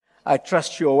I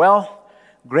trust you are well.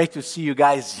 Great to see you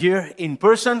guys here in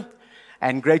person.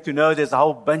 And great to know there's a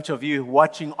whole bunch of you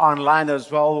watching online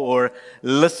as well or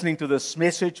listening to this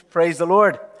message. Praise the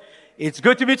Lord. It's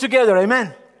good to be together.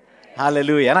 Amen.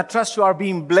 Hallelujah. And I trust you are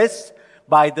being blessed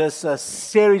by this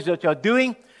series that you're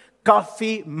doing,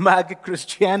 Coffee Mug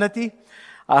Christianity.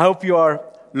 I hope you are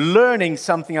learning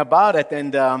something about it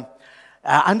and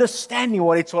understanding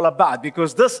what it's all about,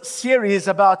 because this series is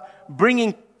about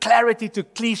bringing clarity to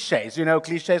cliches. You know,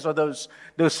 cliches are those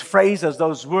phrases,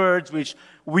 those words which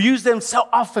we use them so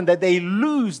often that they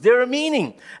lose their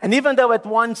meaning. And even though at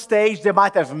one stage they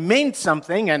might have meant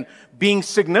something and being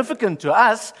significant to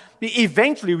us,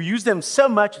 eventually we use them so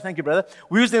much, thank you, brother,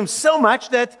 we use them so much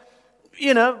that,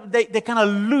 you know, they kind of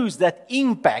lose that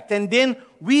impact. And then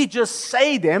we just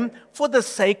say them for the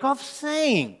sake of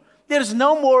saying. There's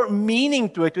no more meaning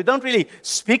to it. We don't really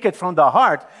speak it from the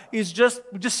heart. It's just,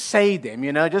 we just say them,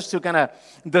 you know, just to kind of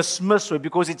dismiss it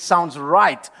because it sounds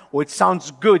right or it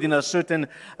sounds good in a certain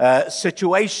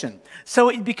situation. So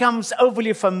it becomes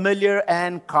overly familiar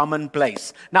and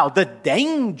commonplace. Now, the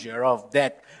danger of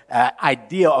that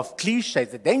idea of cliches,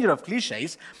 the danger of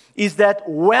cliches is that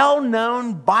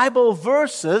well-known Bible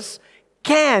verses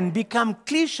can become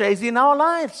cliches in our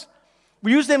lives.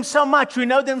 We use them so much. We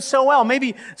know them so well.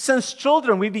 Maybe since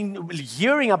children, we've been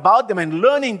hearing about them and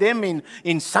learning them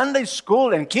in Sunday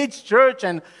school and kids' church.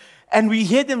 And we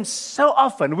hear them so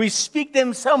often. We speak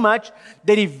them so much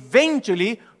that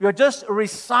eventually we are just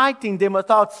reciting them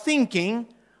without thinking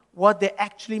what they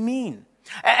actually mean.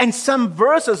 And some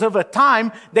verses over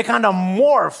time, they kind of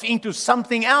morph into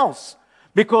something else.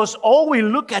 Because all we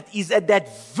look at is at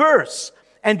that verse.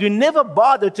 And we never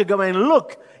bother to go and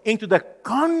look into the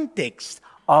context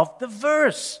of the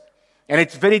verse. And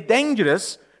it's very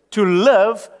dangerous to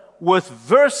live with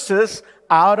verses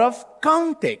out of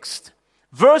context.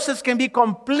 Verses can be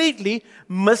completely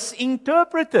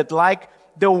misinterpreted, like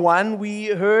the one we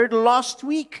heard last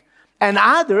week. And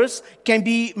others can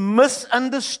be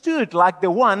misunderstood, like the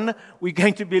one we're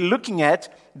going to be looking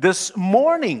at this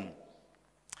morning.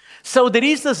 So there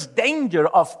is this danger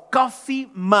of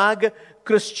coffee mug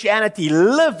Christianity,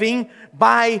 living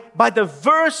by the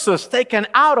verses taken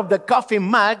out of the coffee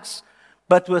mugs,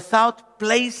 but without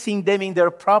placing them in their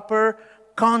proper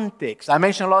context. I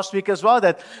mentioned last week as well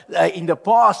that in the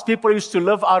past, people used to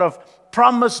live out of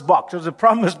promise box. It was a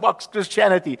promise box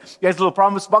Christianity. You have a little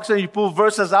promise box and you pull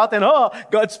verses out and, oh,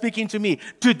 God's speaking to me.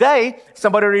 Today,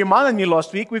 somebody reminded me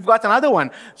last week, we've got another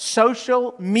one,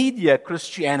 social media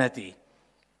Christianity.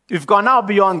 We've gone now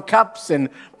beyond cups and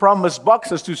promise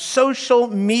boxes to social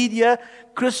media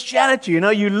Christianity. You know,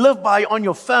 you live on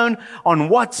your phone, on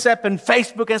WhatsApp and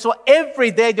Facebook, and so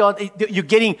every day you're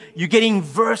getting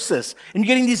verses. And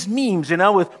you're getting these memes, you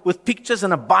know, with pictures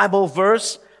and a Bible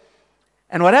verse.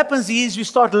 And what happens is you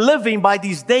start living by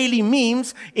these daily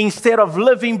memes instead of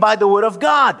living by the Word of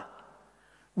God.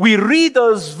 We read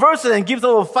those verses and give a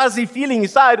little fuzzy feeling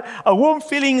inside, a warm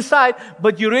feeling inside,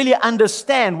 but you really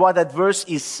understand what that verse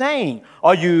is saying.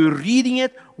 Are you reading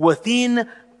it within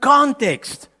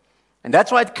context? And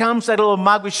that's why it comes, that little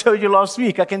mug we showed you last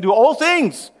week. I can do all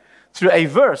things through a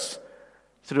verse,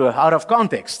 out of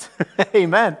context.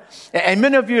 Amen. And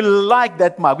many of you like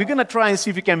that mug. We're going to try and see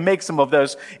if we can make some of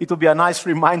those. It will be a nice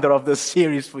reminder of the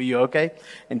series for you, okay?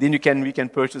 And then we can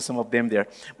purchase some of them there.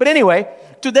 But anyway,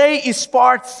 today is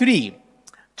part 3.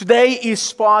 Today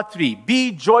is part 3.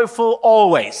 Be joyful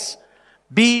always.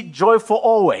 Be joyful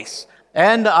always.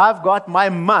 And I've got my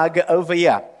mug over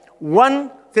here.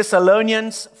 1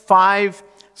 Thessalonians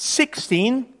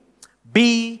 5:16.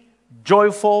 Be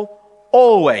joyful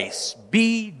always.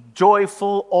 Be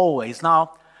joyful always.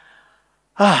 Now,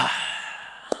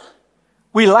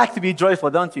 we like to be joyful,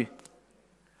 don't you?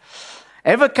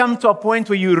 Ever come to a point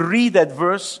where you read that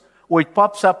verse, or it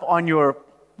pops up on your,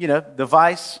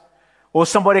 device, or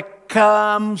somebody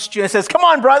comes to you and says, "Come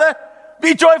on, brother,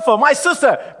 be joyful. My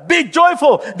sister, be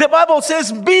joyful. The Bible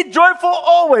says, be joyful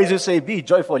always." You say, "Be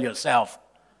joyful yourself."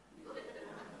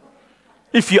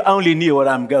 If you only knew what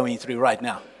I'm going through right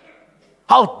now.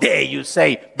 How dare you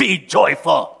say, "Be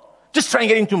joyful"? Just try and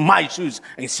get into my shoes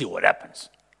and see what happens.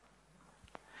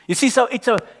 You see, so it's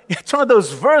one of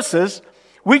those verses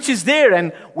which is there,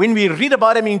 and when we read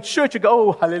about them in church, you go,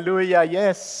 "Oh, hallelujah,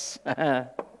 yes."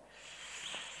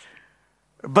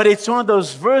 But it's one of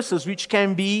those verses which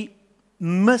can be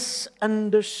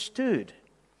misunderstood.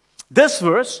 This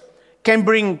verse can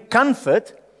bring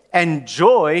comfort and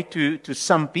joy to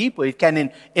some people. It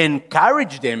can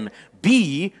encourage them.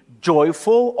 Be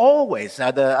joyful always.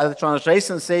 The other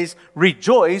translation says,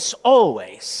 rejoice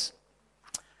always.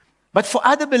 But for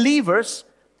other believers,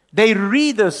 they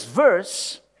read this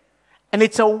verse And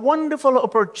it's a wonderful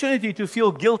opportunity to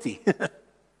feel guilty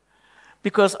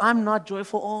because I'm not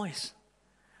joyful always.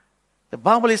 The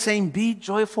Bible is saying, be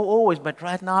joyful always, but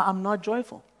right now I'm not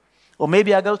joyful. Or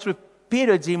maybe I go through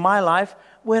periods in my life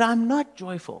where I'm not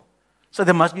joyful. So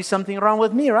there must be something wrong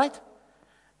with me, right?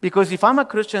 Because if I'm a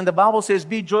Christian, the Bible says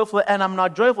be joyful and I'm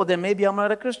not joyful, then maybe I'm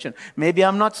not a Christian. Maybe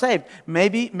I'm not saved.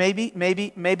 Maybe,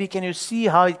 can you see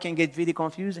how it can get very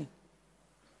confusing?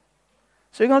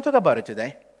 So we're going to talk about it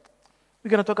today. We're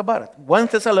going to talk about it. 1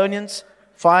 Thessalonians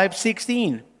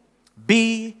 5:16.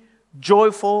 Be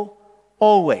joyful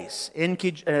always.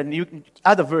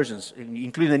 Other versions,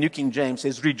 including the New King James,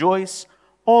 says rejoice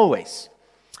always.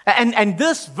 And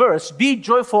this verse, be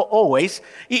joyful always,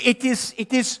 it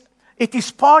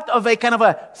is part of a kind of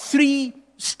a three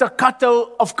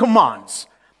staccato of commands.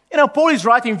 Paul is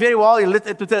writing very well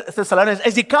to Thessalonians.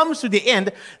 As he comes to the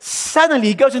end, suddenly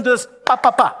he goes into this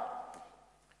pa.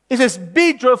 He says,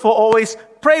 be joyful always,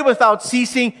 pray without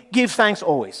ceasing, give thanks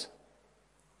always.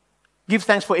 Give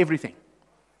thanks for everything.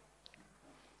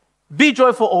 Be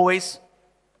joyful always,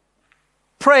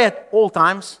 pray at all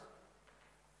times,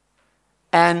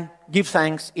 and give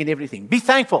thanks in everything. Be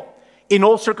thankful in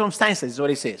all circumstances, is what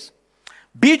he says.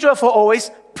 Be joyful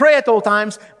always, pray at all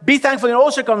times, be thankful in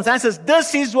all circumstances.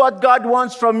 This is what God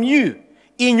wants from you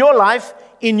in your life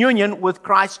in union with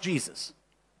Christ Jesus.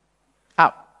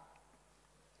 How?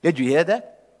 Did you hear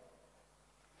that?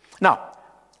 Now,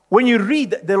 when you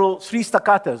read the little three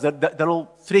staccatos, the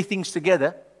little three things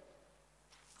together,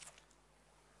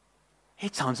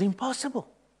 it sounds impossible.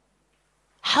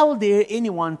 How dare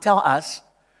anyone tell us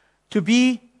to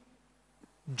be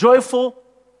joyful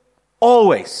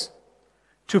always,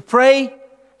 to pray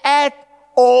at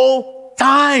all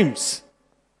times?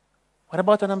 What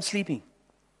about when I'm sleeping?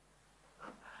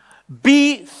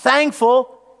 Be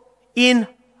thankful in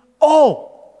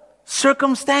all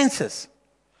circumstances.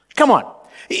 Come on.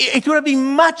 It would have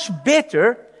been much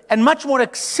better and much more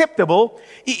acceptable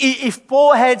if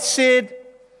Paul had said,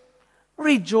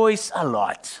 rejoice a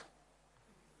lot.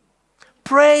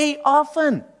 Pray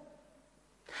often.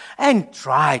 And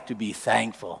try to be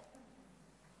thankful.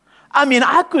 I mean,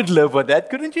 I could live with that,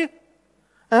 couldn't you?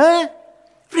 Huh?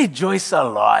 Rejoice a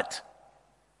lot.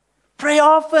 Pray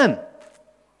often.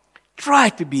 Try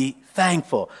to be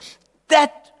thankful.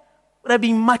 That would have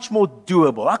been much more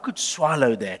doable. I could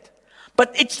swallow that.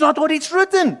 But it's not what it's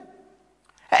written.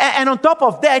 And on top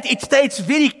of that, it states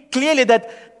very clearly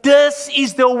that this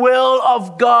is the will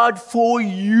of God for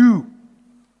you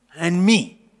and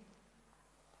me.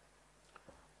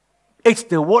 It's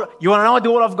the will. You want to know what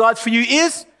the will of God for you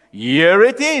is? Here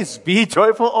it is. Be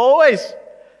joyful always.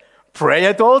 Pray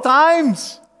at all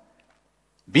times.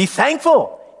 Be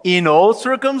thankful in all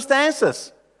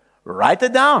circumstances. Write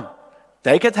it down.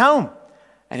 Take it home.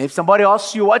 And if somebody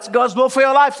asks you, what's God's will for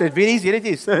your life? Say, very easy, here it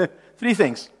is. 3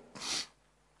 things.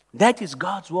 That is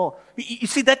God's will. You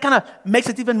see, that kind of makes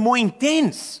it even more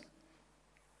intense.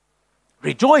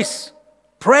 Rejoice.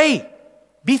 Pray.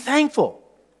 Be thankful.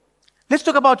 Let's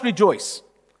talk about rejoice.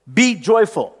 Be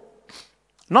joyful.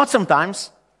 Not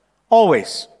sometimes,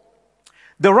 always.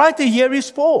 The writer here is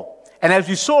Paul. And as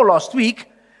we saw last week,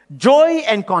 joy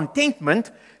and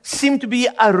contentment seem to be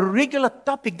a regular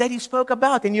topic that he spoke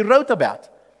about and he wrote about.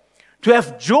 To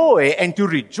have joy and to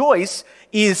rejoice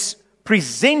is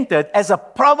presented as a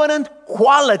prominent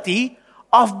quality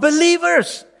of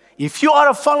believers. If you are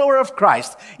a follower of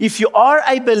Christ, if you are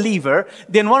a believer,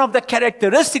 then one of the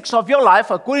characteristics of your life,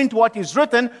 according to what is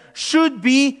written, should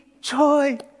be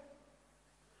joy.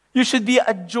 You should be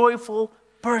a joyful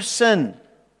person.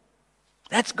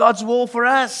 That's God's will for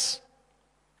us.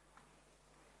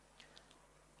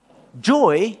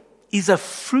 Joy is a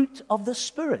fruit of the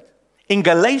Spirit. In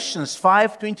Galatians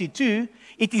 5:22,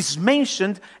 it is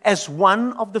mentioned as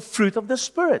one of the fruit of the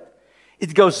Spirit.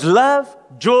 It goes love,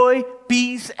 joy,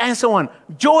 peace, and so on.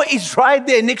 Joy is right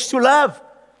there next to love.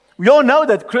 We all know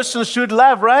that Christians should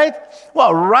love, right?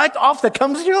 Well, right after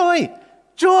comes joy.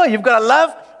 Joy, you've got to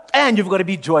love and you've got to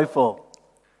be joyful.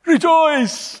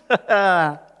 Rejoice!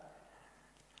 So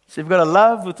you've got to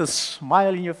love with a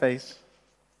smile in your face.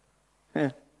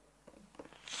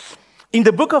 In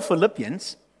the book of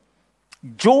Philippians,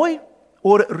 joy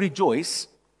or rejoice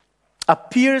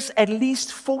appears at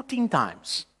least 14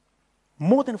 times.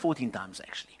 More than 14 times,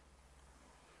 actually.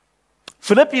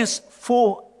 Philippians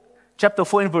 4, chapter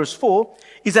 4 and verse 4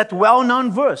 is that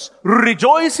well-known verse.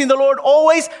 Rejoice in the Lord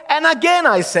always, and again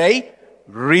I say,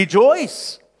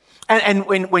 rejoice. And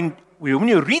when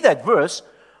you read that verse,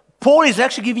 Paul is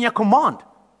actually giving a command.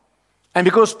 And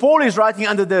because Paul is writing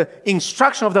under the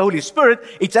instruction of the Holy Spirit,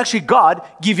 it's actually God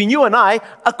giving you and I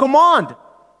a command.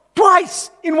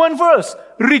 Twice in one verse.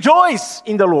 Rejoice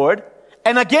in the Lord.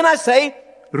 And again I say,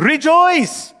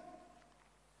 rejoice.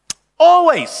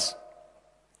 Always.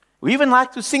 We even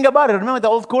like to sing about it. Remember the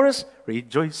old chorus?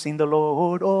 Rejoice in the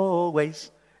Lord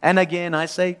always. And again I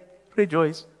say,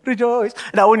 rejoice, rejoice.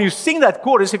 Now when you sing that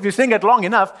chorus, if you sing it long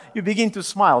enough, you begin to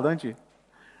smile, don't you?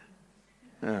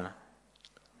 Yeah.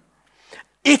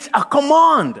 It's a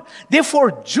command.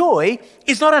 Therefore, joy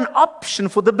is not an option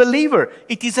for the believer.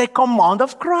 It is a command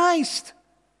of Christ.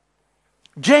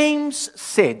 James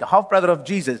said, the half-brother of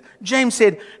Jesus, James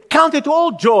said, count it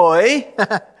all joy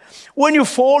when you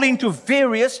fall into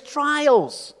various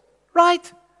trials.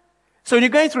 Right? So when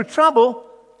you're going through trouble,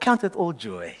 count it all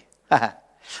joy.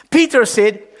 Peter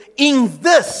said, in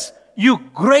this you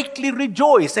greatly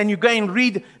rejoice. And you go and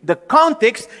read the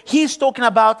context. He's talking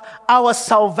about our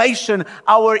salvation,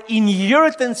 our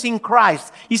inheritance in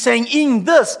Christ. He's saying, in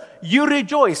this you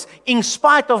rejoice, in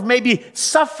spite of maybe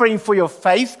suffering for your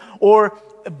faith or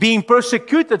being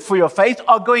persecuted for your faith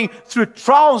or going through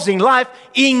trials in life.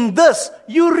 In this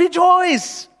you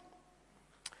rejoice.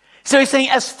 So he's saying,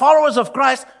 as followers of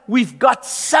Christ, we've got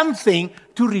something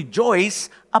to rejoice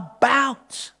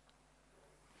about.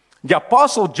 The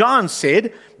Apostle John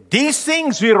said, these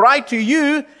things we write to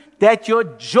you that your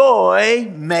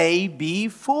joy may be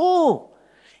full.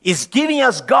 He's giving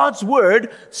us God's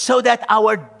word so that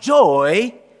our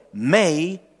joy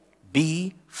may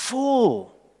be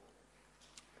full.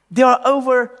 There are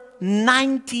over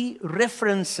 90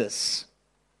 references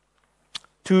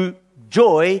to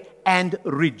joy and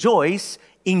rejoice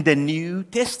in the New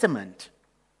Testament.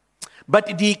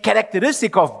 But the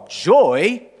characteristic of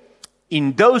joy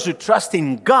in those who trust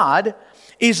in God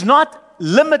is not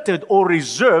limited or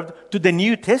reserved to the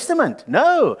New Testament.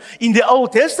 No. In the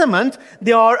Old Testament,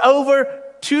 there are over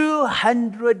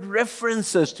 200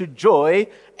 references to joy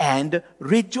and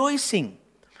rejoicing.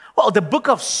 Well, the book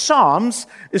of Psalms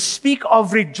speak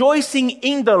of rejoicing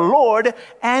in the Lord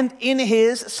and in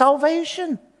His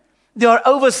salvation. There are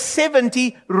over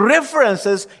 70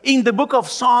 references in the book of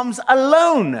Psalms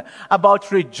alone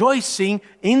about rejoicing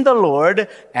in the Lord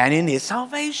and in His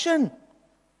salvation.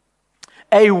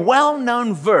 A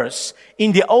well-known verse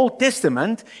in the Old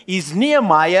Testament is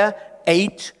Nehemiah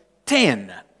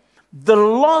 8:10. The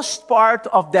last part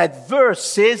of that verse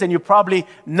says, and you probably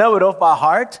know it off by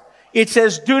heart, it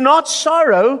says, do not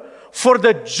sorrow, for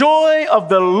the joy of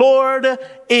the Lord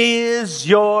is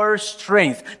your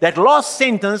strength. That last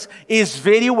sentence is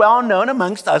very well known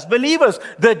amongst us believers.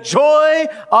 The joy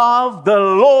of the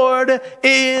Lord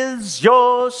is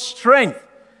your strength.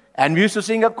 And we used to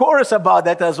sing a chorus about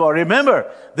that as well.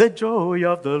 Remember, the joy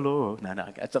of the Lord. No,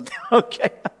 I got something.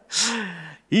 Okay.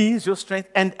 He is your strength.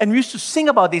 And we used to sing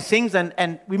about these things,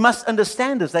 and we must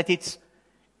understand this, that it's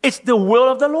the will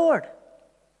of the Lord.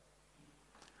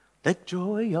 The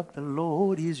joy of the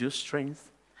Lord is your strength.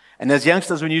 And as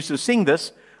youngsters, when we used to sing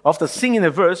this, after singing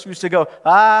the verse, we used to go,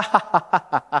 ah, ha, ha, ha,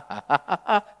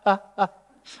 ha, ha, ha.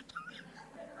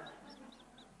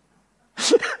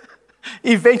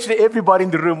 Eventually, everybody in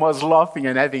the room was laughing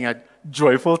and having a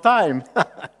joyful time.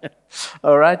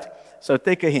 All right? So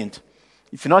take a hint.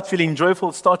 If you're not feeling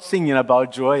joyful, start singing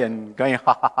about joy and going,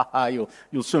 ha, ha, ha, ha.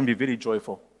 You'll soon be very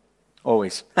joyful.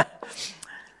 Always.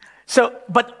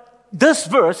 But this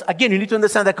verse, again, you need to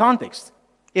understand the context.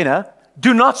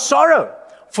 Do not sorrow,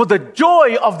 for the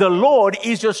joy of the Lord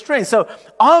is your strength. So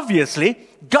obviously,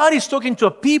 God is talking to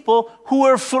a people who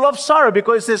are full of sorrow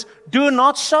because it says, do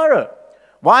not sorrow.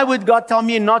 Why would God tell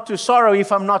me not to sorrow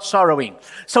if I'm not sorrowing?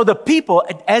 So the people,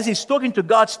 as He's talking to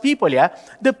God's people here,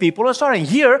 the people are sorrowing.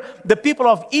 Here, the people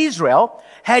of Israel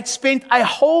had spent a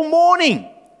whole morning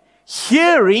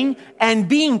hearing and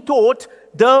being taught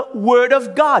the Word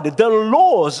of God, the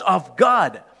laws of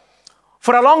God.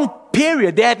 For a long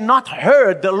period, they had not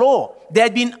heard the law. They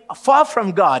had been far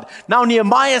from God. Now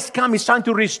Nehemiah has come, he's trying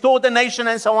to restore the nation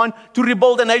and so on, to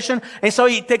rebuild the nation. And so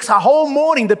it takes a whole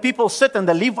morning. The people sit and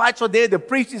the Levites are there, the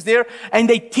priest is there, and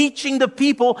they're teaching the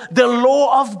people the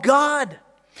law of God.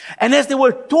 And as they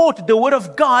were taught the Word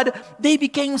of God, they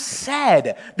became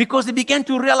sad because they began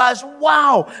to realize,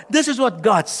 wow, this is what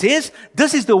God says.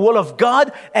 This is the will of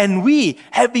God. And we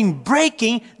have been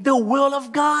breaking the will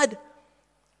of God.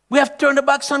 We have turned our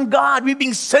backs on God. We've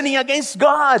been sinning against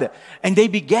God. And they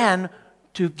began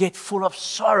to get full of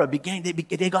sorrow.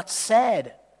 They got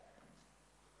sad.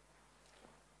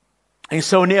 And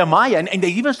so Nehemiah, and they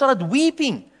even started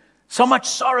weeping. So much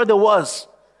sorrow there was.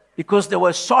 Because they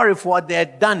were sorry for what they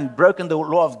had done, broken the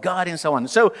law of God and so on.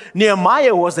 So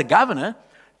Nehemiah was the governor,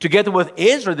 together with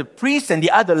Ezra, the priest, and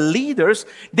the other leaders.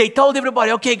 They told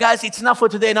everybody, okay, guys, it's enough for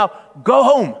today now. Go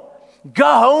home. Go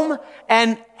home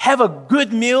and have a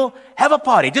good meal, have a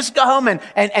party. Just go home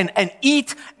and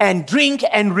eat and drink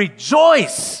and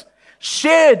rejoice.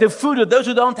 Share the food with those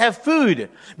who don't have food.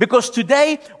 Because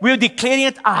today we're declaring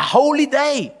it a holy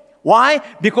day. Why?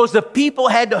 Because the people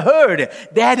had heard,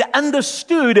 they had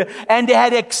understood, and they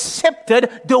had accepted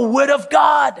the word of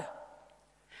God.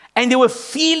 And they were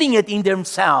feeling it in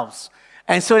themselves.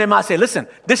 And so they might say, listen,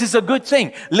 this is a good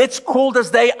thing. Let's call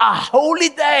this day a holy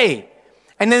day.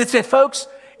 And then they say, folks,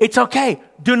 it's okay.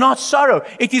 Do not sorrow.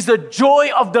 It is the joy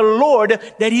of the Lord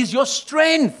that is your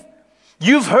strength.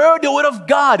 You've heard the word of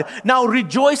God. Now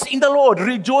rejoice in the Lord.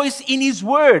 Rejoice in His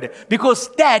word, because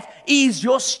that is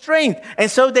your strength.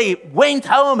 And so they went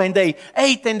home and they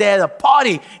ate and they had a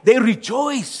party. They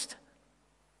rejoiced.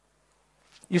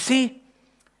 You see,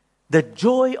 the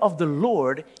joy of the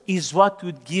Lord is what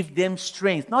would give them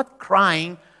strength, not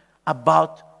crying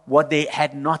about what they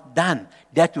had not done.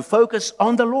 They had to focus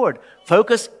on the Lord,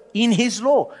 focus in His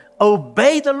law.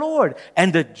 Obey the Lord,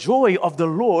 and the joy of the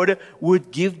Lord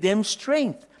would give them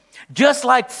strength. Just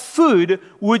like food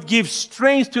would give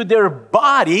strength to their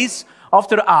bodies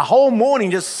after a whole morning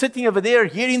just sitting over there,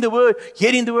 hearing the word,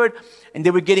 and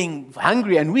they were getting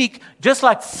hungry and weak. Just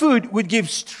like food would give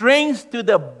strength to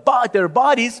their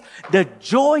bodies, the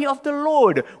joy of the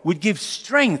Lord would give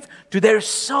strength to their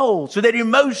souls, to their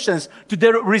emotions, to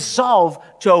their resolve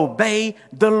to obey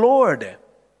the Lord.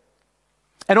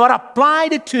 And what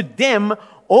applied to them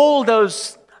all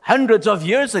those hundreds of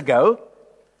years ago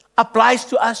applies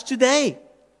to us today.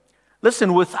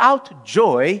 Listen, without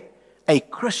joy, a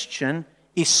Christian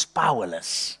is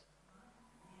powerless.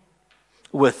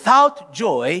 Without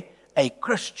joy, a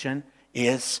Christian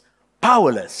is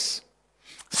powerless.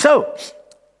 So,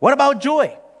 what about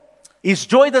joy? Is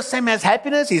joy the same as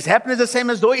happiness? Is happiness the same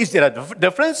as joy? Is there a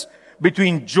difference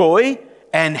between joy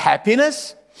and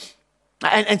happiness?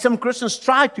 And some Christians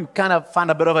try to kind of find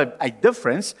a bit of a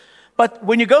difference. But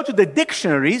when you go to the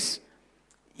dictionaries,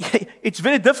 it's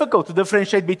very difficult to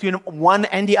differentiate between one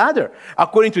and the other.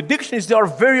 According to dictionaries, they are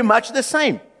very much the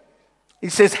same.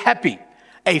 It says happy,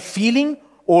 a feeling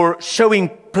or showing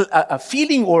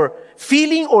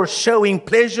showing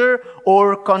pleasure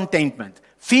or contentment.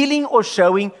 Feeling or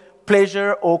showing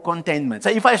pleasure or contentment. So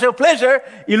if I show pleasure,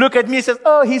 you look at me and say,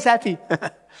 oh, he's happy.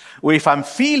 Or if I'm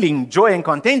feeling joy and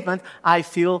contentment, I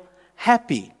feel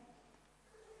happy.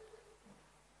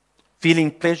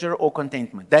 Feeling pleasure or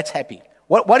contentment. That's happy.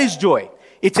 What is joy?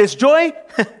 It says joy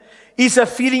is a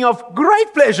feeling of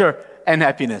great pleasure and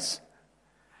happiness.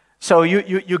 So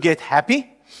you get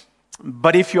happy,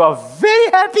 but if you are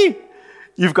very happy,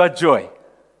 you've got joy.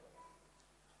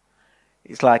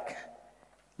 It's like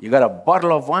you got a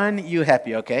bottle of wine, you're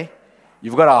happy, okay?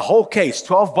 You've got a whole case,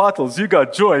 12 bottles, you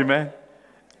got joy, man.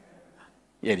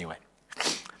 Anyway.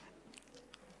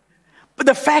 But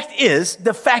the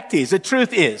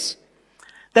truth is,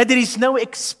 that there is no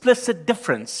explicit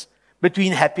difference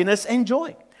between happiness and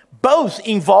joy. Both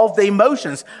involve the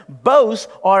emotions. Both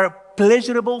are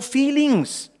pleasurable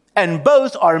feelings. And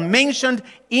both are mentioned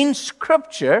in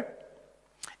Scripture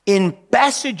in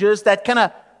passages that kind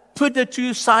of put the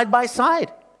two side by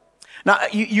side. Now,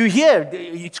 you hear,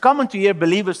 it's common to hear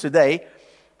believers today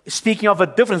speaking of a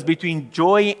difference between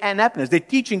joy and happiness. The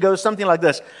teaching goes something like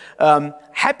this.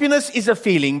 Happiness is a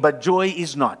feeling, but joy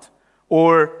is not.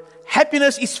 Or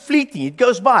happiness is fleeting, it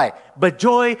goes by, but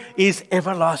joy is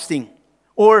everlasting.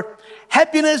 Or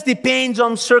happiness depends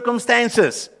on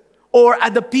circumstances or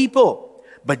other people,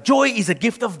 but joy is a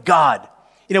gift of God.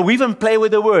 You know, we even play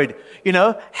with the word. You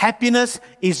know, happiness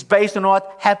is based on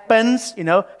what happens,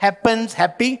 happens,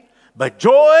 happy. But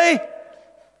joy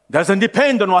doesn't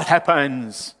depend on what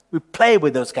happens. We play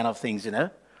with those kind of things,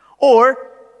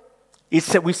 Or we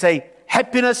say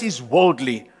happiness is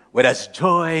worldly, whereas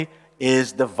joy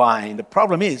is divine. The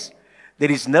problem is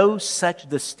there is no such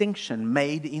distinction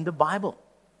made in the Bible.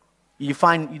 You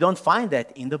don't find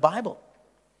that in the Bible.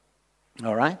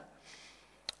 All right?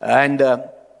 And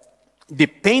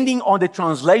depending on the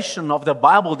translation of the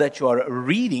Bible that you are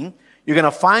reading, you're going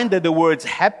to find that the words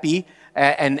happy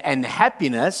and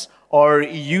happiness are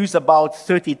used about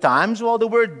 30 times, while the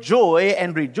word joy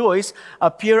and rejoice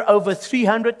appear over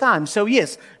 300 times. So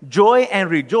yes, joy and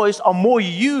rejoice are more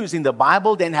used in the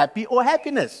Bible than happy or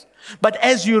happiness. But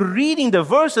as you're reading the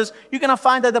verses, you're going to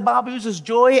find that the Bible uses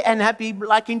joy and happy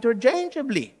like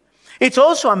interchangeably. It's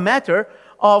also a matter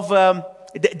of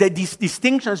these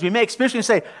distinctions we make, especially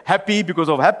say happy because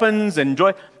of happens and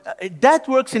joy. That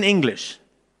works in English.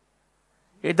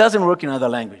 It doesn't work in other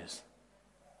languages.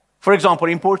 For example,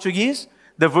 in Portuguese,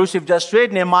 the verse we've just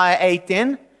read, Nehemiah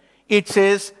 8:10, it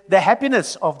says, the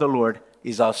happiness of the Lord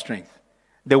is our strength.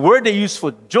 The word they use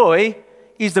for joy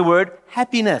is the word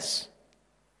happiness.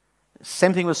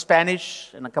 Same thing with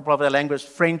Spanish and a couple of other languages.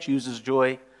 French uses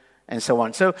joy and so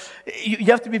on. So you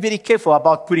have to be very careful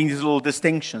about putting these little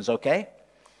distinctions, okay?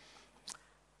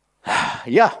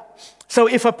 Yeah. So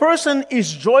if a person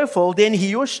is joyful, then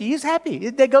he or she is happy.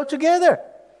 They go together.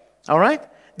 All right?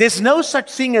 There's no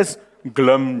such thing as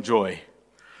glum joy.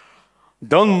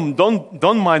 Don't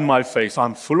mind my face.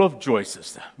 I'm full of joy,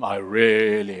 sister. I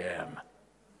really am.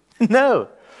 No.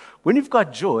 When you've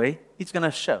got joy, it's going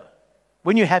to show.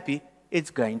 When you're happy, it's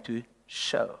going to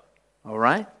show. All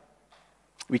right?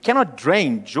 We cannot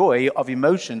drain joy of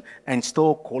emotion and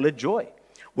still call it joy.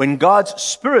 When God's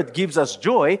Spirit gives us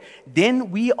joy,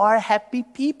 then we are happy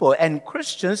people, and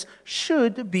Christians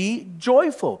should be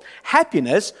joyful.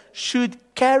 Happiness should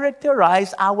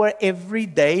characterize our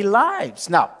everyday lives.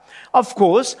 Now, of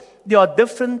course, there are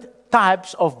different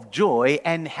types of joy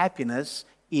and happiness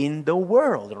in the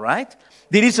world, right?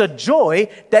 There is a joy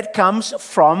that comes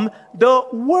from the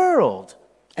world.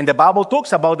 And the Bible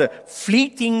talks about the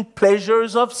fleeting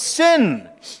pleasures of sin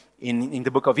in the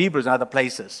book of Hebrews and other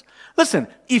places. Listen,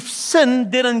 if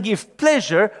sin didn't give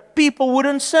pleasure, people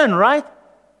wouldn't sin, right?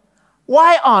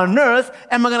 Why on earth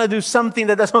am I going to do something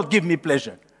that does not give me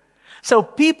pleasure? So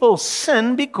people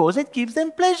sin because it gives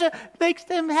them pleasure, makes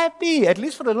them happy, at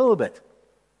least for a little bit.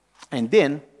 And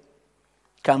then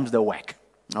comes the whack,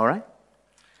 all right?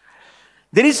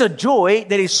 There is a joy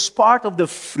that is part of the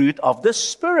fruit of the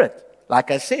Spirit,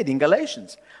 like I said in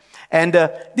Galatians. And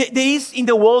there is in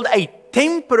the world a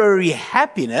temporary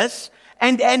happiness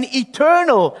and an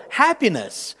eternal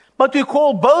happiness. But we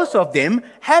call both of them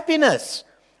happiness.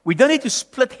 We don't need to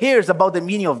split hairs about the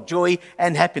meaning of joy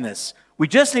and happiness. We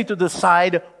just need to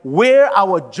decide where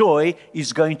our joy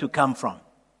is going to come from.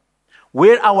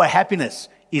 Where our happiness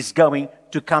is going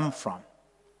to come from.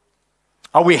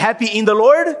 Are we happy in the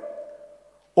Lord?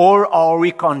 Or are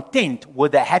we content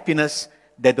with the happiness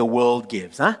that the world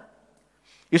gives? Huh?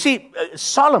 You see,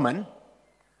 Solomon,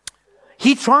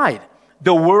 he tried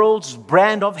the world's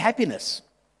brand of happiness.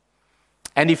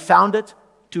 And he found it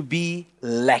to be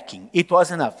lacking. It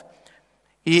wasn't enough.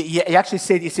 He actually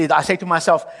said, I say to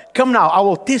myself, come now, I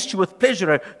will test you with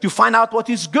pleasure to find out what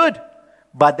is good.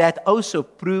 But that also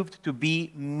proved to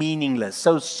be meaningless.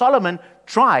 So Solomon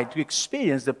tried to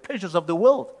experience the pleasures of the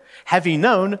world, having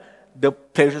known the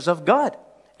pleasures of God.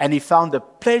 And he found the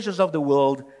pleasures of the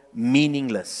world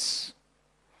meaningless.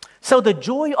 So the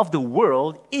joy of the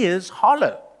world is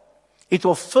hollow. It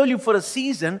will fill you for a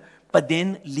season, but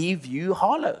then leave you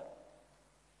hollow.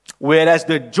 Whereas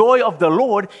the joy of the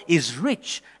Lord is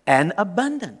rich and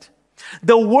abundant.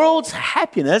 The world's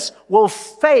happiness will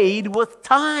fade with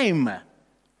time.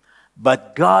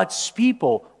 But God's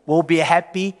people will be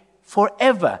happy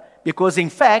forever. Because in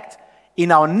fact,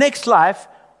 in our next life,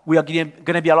 we are going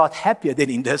to be a lot happier than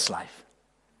in this life.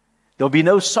 There will be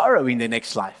no sorrow in the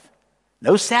next life.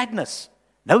 No sadness.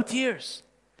 No tears.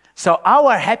 So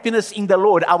our happiness in the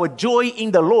Lord, our joy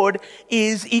in the Lord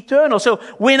is eternal. So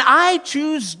when I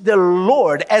choose the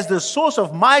Lord as the source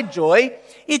of my joy,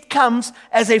 it comes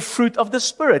as a fruit of the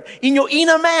Spirit in your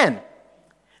inner man.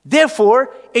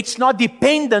 Therefore, it's not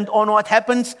dependent on what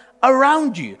happens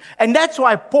around you. And that's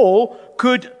why Paul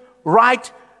could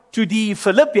write to the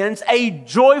Philippians a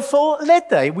joyful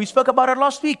letter. We spoke about it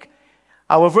last week.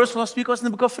 Our verse last week was in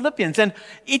the book of Philippians. And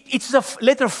it's a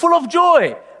letter full of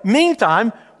joy.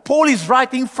 Meantime, Paul is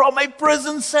writing from a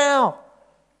prison cell.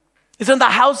 He's under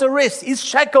house arrest. He's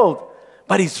shackled.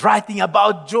 But he's writing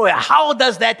about joy. How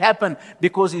does that happen?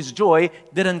 Because his joy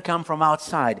didn't come from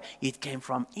outside. It came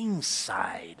from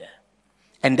inside.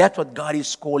 And that's what God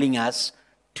is calling us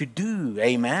to do.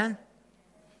 Amen?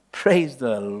 Praise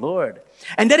the Lord.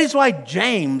 And that is why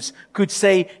James could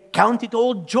say, count it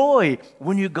all joy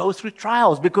when you go through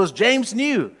trials. Because James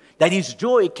knew that his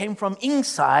joy came from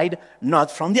inside, not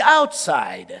from the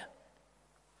outside.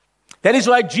 That is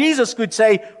why Jesus could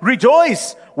say,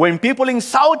 rejoice when people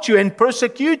insult you and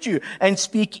persecute you and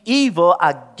speak evil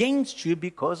against you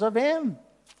because of him.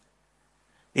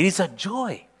 It is a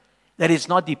joy that is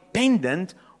not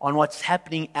dependent on what's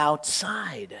happening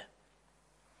outside.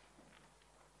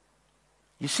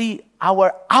 You see,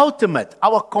 our ultimate,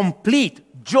 our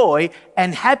complete joy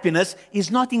and happiness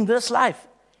is not in this life.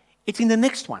 It's in the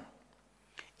next one.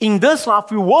 In this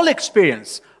life, we will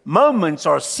experience moments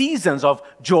or seasons of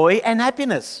joy and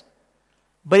happiness.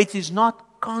 But it is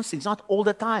not constant. It's not all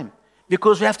the time.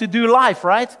 Because we have to do life,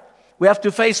 right? We have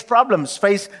to face problems,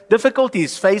 face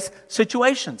difficulties, face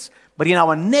situations. But in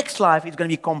our next life, it's going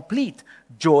to be complete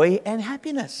joy and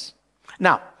happiness.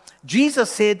 Now, Jesus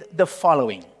said the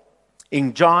following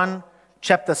in John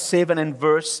chapter 7 and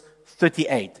verse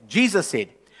 38. Jesus said,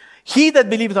 "He that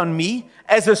believeth on me,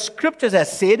 as the scriptures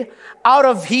has said, out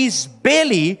of his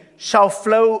belly shall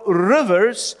flow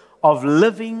rivers of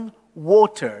living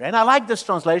water." And I like this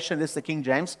translation, this is the King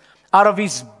James. Out of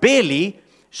his belly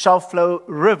shall flow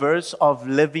rivers of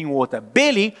living water.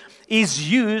 Belly is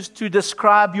used to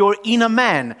describe your inner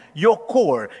man, your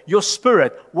core, your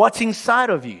spirit, what's inside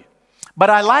of you.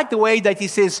 But I like the way that he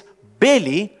says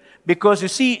belly, because you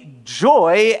see,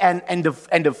 joy and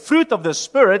the fruit of the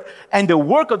Spirit and the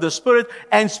work of the Spirit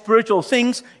and spiritual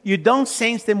things, you don't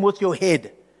sense them with your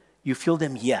head. You feel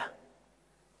them here.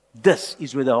 This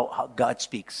is where God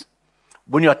speaks.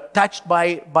 When you're touched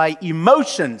by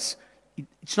emotions,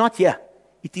 it's not here.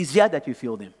 It is here that you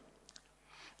feel them.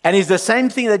 And it's the same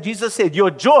thing that Jesus said.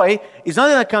 Your joy is not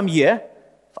going to come here,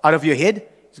 out of your head.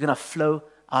 It's going to flow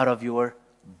out of your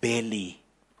belly,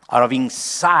 out of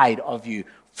inside of you,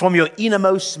 from your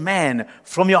innermost man,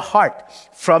 from your heart,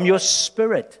 from your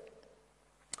spirit.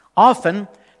 Often,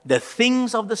 the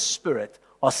things of the Spirit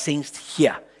are sensed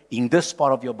here, in this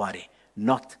part of your body,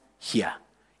 not here.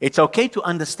 It's okay to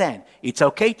understand. It's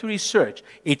okay to research.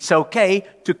 It's okay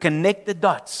to connect the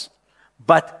dots.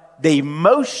 But the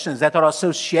emotions that are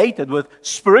associated with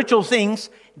spiritual things,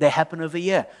 they happen over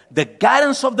here. The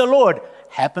guidance of the Lord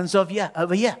happens over here.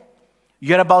 You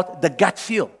hear about the gut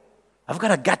feel. I've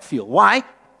got a gut feel. Why?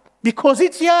 Because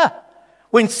it's here.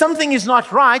 When something is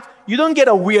not right, you don't get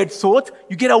a weird thought.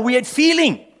 You get a weird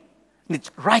feeling. And it's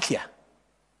right here.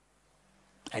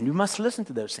 And you must listen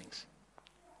to those things.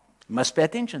 You must pay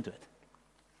attention to it.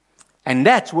 And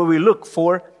that's where we look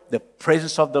for the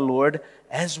presence of the Lord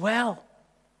as well.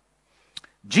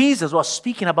 Jesus was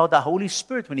speaking about the Holy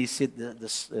Spirit when he said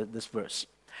this verse.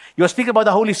 He was speaking about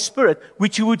the Holy Spirit,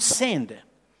 which he would send.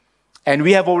 And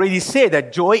we have already said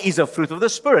that joy is a fruit of the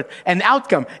Spirit, an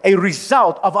outcome, a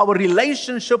result of our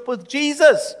relationship with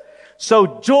Jesus.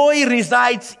 So joy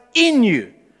resides in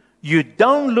you. You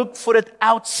don't look for it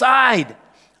outside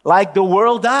like the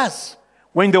world does.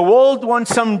 When the world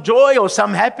wants some joy or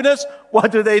some happiness,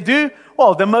 what do?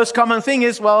 Well, the most common thing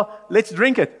is, let's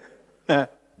drink it.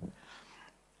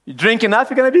 You drink enough,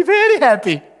 you're going to be very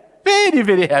happy. Very,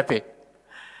 very happy.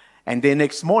 And then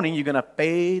next morning, you're going to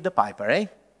pay the piper, eh?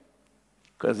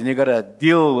 Because then you got to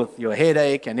deal with your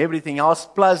headache and everything else,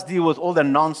 plus deal with all the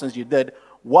nonsense you did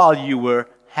while you were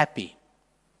happy.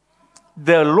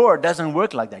 The Lord doesn't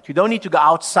work like that. You don't need to go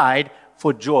outside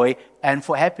for joy and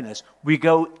for happiness. We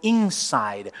go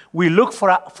inside. We look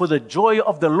for the joy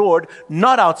of the Lord,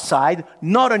 not outside,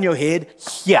 not on your head,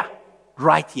 here,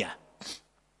 right here.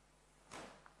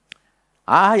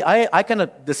 I kind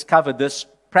of discovered this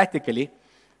practically.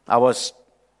 I was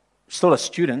still a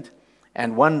student,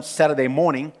 and one Saturday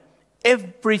morning,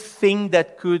 everything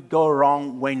that could go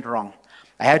wrong went wrong.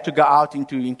 I had to go out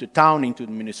into town, into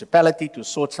the municipality to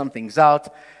sort some things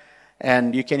out.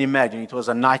 And you can imagine, it was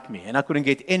a nightmare. And I couldn't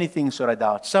get anything sorted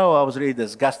out. So I was really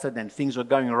disgusted and things were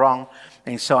going wrong.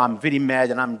 And so I'm very mad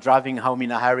and I'm driving home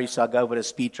in a hurry. So I go over the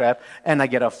speed trap and I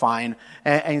get a fine.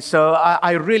 And so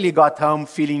I really got home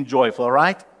feeling joyful,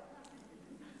 right?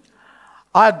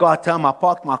 I got home, I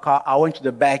parked my car, I went to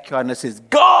the backyard and I said,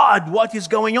 God, what is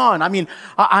going on? I mean,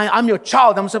 I'm your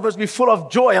child. I'm supposed to be full of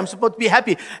joy. I'm supposed to be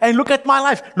happy. And look at my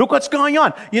life. Look what's going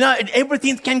on. You know,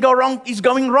 everything can go wrong is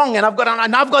going wrong. And I've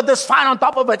got this fine on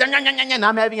top of it. And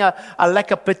I'm having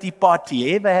like a pity party.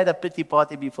 You ever had a pity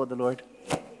party before the Lord?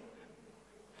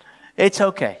 It's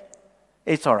okay.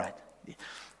 It's all right.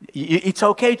 It's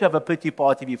okay to have a pity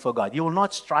party before God. He will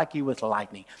not strike you with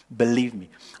lightning. Believe me.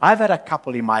 I've had a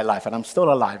couple in my life and I'm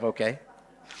still alive, okay?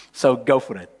 So go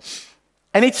for it.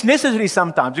 And it's necessary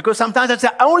sometimes because sometimes that's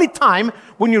the only time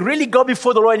when you really go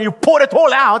before the Lord and you pour it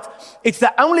all out. It's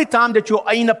the only time that you're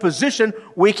in a position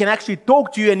where He can actually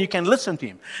talk to you and you can listen to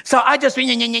Him. So I just,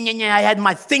 I had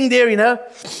my thing there, you know.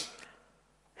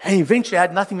 And eventually I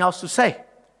had nothing else to say.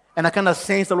 And I kind of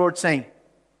sensed the Lord saying,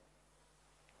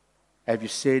 have you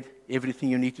said everything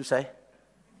you need to say?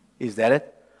 Is that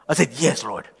it? I said, yes,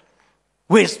 Lord.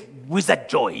 Where's that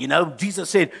joy? You know, Jesus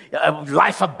said,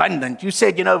 life abundant. You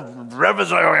said,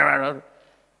 rivers.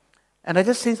 And I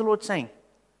just sense the Lord saying,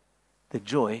 the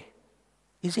joy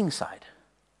is inside.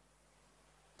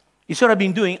 You see what I've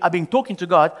been doing? I've been talking to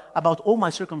God about all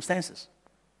my circumstances.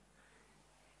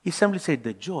 He simply said,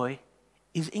 the joy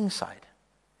is inside.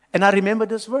 And I remember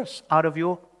this verse, out of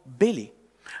your belly.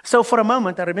 So for a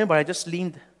moment, I remember I just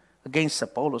leaned against a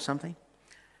pole or something.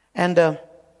 And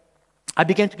I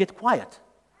began to get quiet.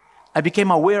 I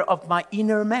became aware of my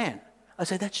inner man. I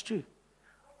said, that's true.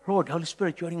 Lord, Holy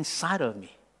Spirit, you're inside of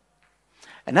me.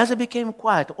 And as I became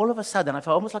quiet, all of a sudden, I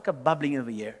felt almost like a bubbling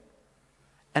over here.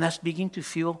 And I began to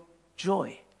feel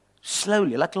joy.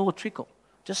 slowly, like a little trickle,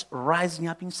 just rising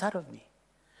up inside of me.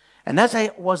 And as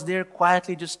I was there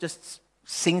quietly, just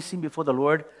singing before the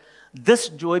Lord, this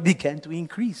joy began to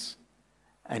increase.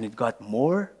 And it got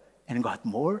more and got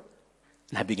more.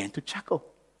 And I began to chuckle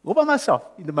all by myself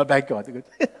in my backyard. I go,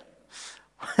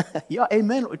 yeah,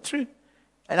 amen, true.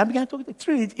 And I began to talk,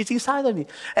 true, it's inside of me.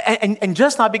 And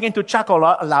just now I began to chuckle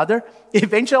louder.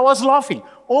 Eventually I was laughing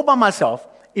all by myself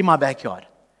in my backyard.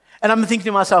 And I'm thinking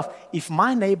to myself, if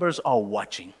my neighbors are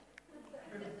watching,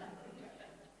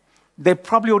 they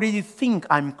probably already think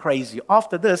I'm crazy.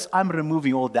 After this, I'm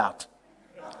removing all doubt.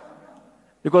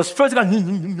 Because first I'm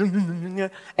going,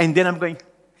 and then I'm going,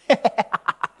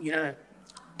 you know.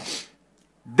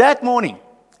 That morning,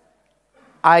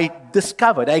 I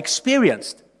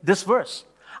experienced this verse.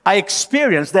 I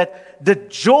experienced that the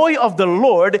joy of the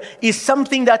Lord is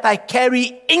something that I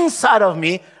carry inside of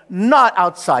me, not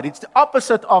outside. It's the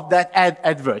opposite of that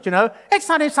advert, you know. It's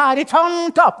not inside, it's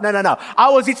on top. No.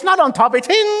 It's not on top, it's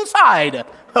inside.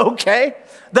 Okay?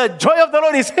 The joy of the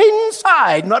Lord is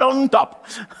inside, not on top.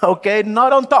 Okay?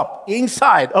 Not on top,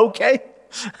 inside. Okay?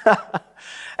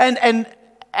 and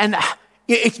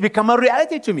it's become a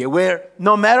reality to me where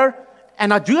no matter,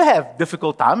 and I do have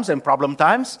difficult times and problem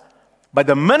times, but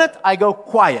the minute I go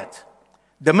quiet,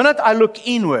 the minute I look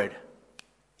inward,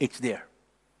 it's there.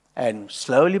 And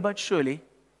slowly but surely,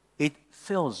 it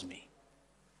fills me.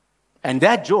 And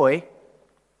that joy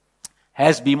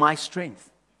has been my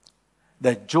strength.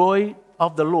 The joy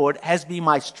of the Lord has been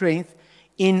my strength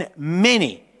in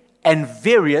many and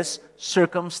various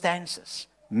circumstances.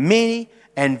 Many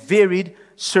and varied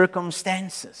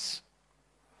circumstances.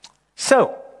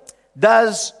 So,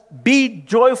 does be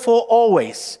joyful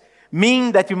always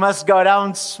mean that you must go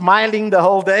around smiling the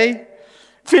whole day?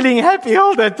 Feeling happy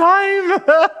all the time?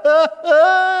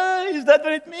 Is that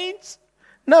what it means?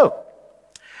 No.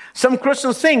 Some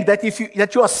Christians think that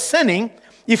that you are sinning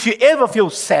if you ever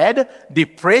feel sad,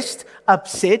 depressed,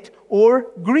 upset, or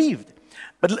grieved.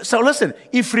 But so listen,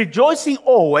 if rejoicing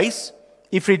always,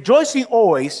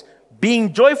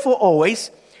 being joyful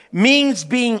always, means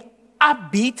being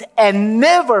upbeat and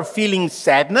never feeling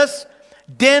sadness,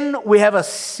 then we have a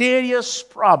serious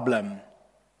problem.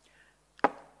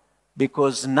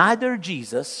 Because neither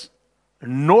Jesus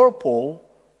nor Paul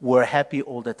were happy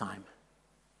all the time.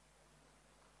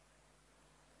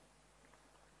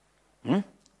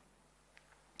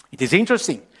 It is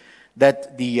interesting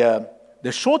that the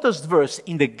shortest verse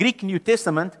in the Greek New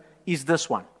Testament is this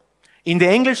one. In the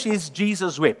English is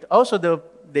Jesus wept. Also the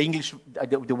English,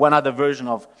 the one other version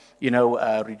of,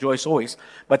 rejoice always.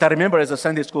 But I remember as a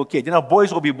Sunday school kid,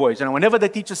 boys will be boys. And whenever the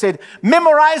teacher said,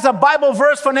 memorize a Bible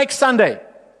verse for next Sunday,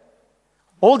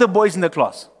 all the boys in the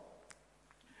class,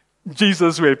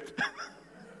 Jesus wept.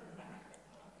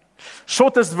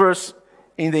 Shortest verse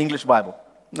in the English Bible.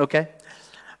 Okay?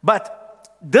 But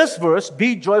this verse,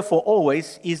 be joyful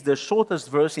always, is the shortest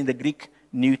verse in the Greek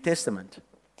New Testament.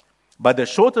 But the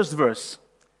shortest verse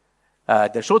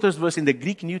in the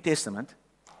Greek New Testament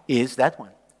is that one.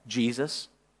 Jesus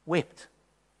wept.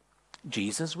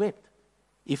 Jesus wept.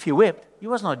 If he wept, he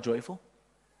was not joyful.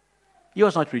 He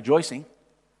was not rejoicing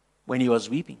when he was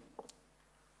weeping.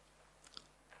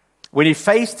 When he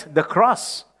faced the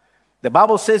cross, the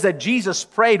Bible says that Jesus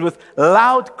prayed with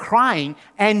loud crying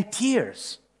and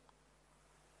tears.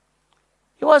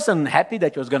 He wasn't happy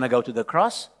that he was going to go to the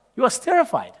cross. He was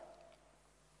terrified.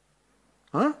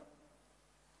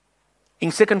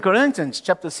 In 2 Corinthians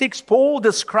chapter 6, Paul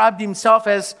described himself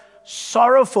as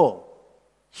sorrowful.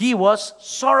 He was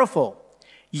sorrowful,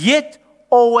 yet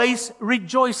always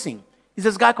rejoicing. Is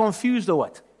this guy confused or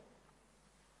what?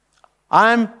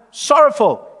 I'm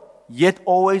sorrowful, yet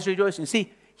always rejoicing.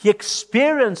 See, he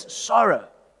experienced sorrow,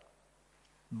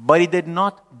 but he did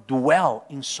not dwell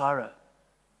in sorrow.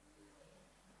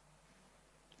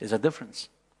 There's a difference.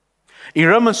 In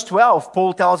Romans 12,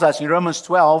 Paul tells us in Romans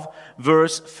 12,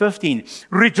 verse 15,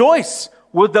 rejoice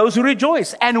with those who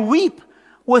rejoice and weep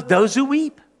with those who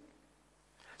weep.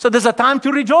 So there's a time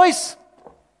to rejoice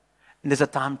and there's a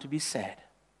time to be sad.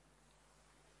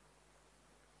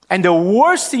 And the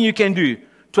worst thing you can do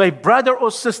to a brother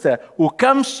or sister who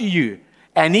comes to you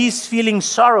and he's feeling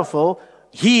sorrowful,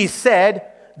 he is sad,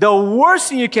 the worst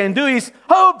thing you can do is,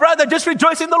 oh brother, just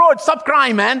rejoice in the Lord. Stop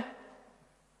crying, man.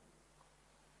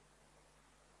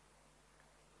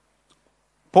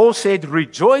 Paul said,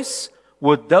 rejoice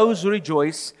with those who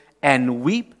rejoice and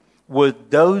weep with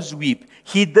those who weep.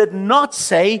 He did not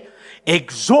say,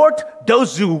 exhort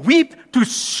those who weep to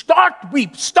stop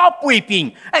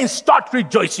weeping and start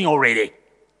rejoicing already.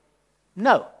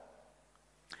 No.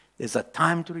 There's a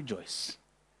time to rejoice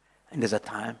and there's a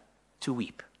time to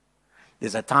weep.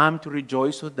 There's a time to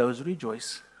rejoice with those who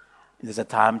rejoice. And there's a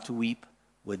time to weep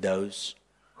with those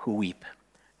who weep.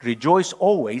 Rejoice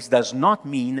always does not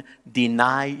mean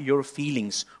deny your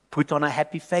feelings, put on a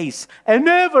happy face, and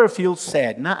never feel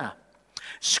sad. Nuh-uh.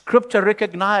 Scripture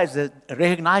recognizes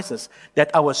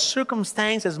that our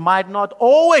circumstances might not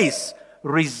always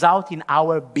result in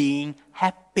our being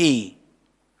happy.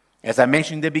 As I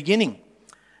mentioned in the beginning,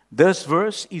 this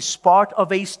verse is part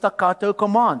of a staccato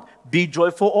command. Be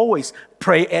joyful always.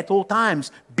 Pray at all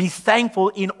times. Be thankful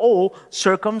in all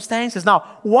circumstances.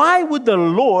 Now, why would the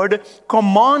Lord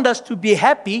command us to be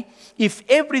happy if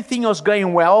everything was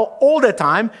going well all the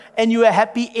time and you are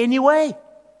happy anyway?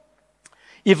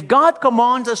 If God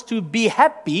commands us to be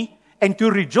happy and to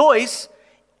rejoice,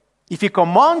 if He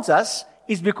commands us,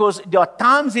 it's because there are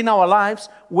times in our lives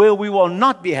where we will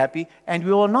not be happy and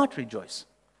we will not rejoice.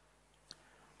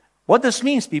 What this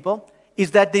means, people,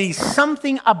 is that there is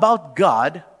something about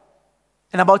God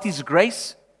and about His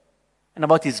grace and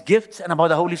about His gifts and about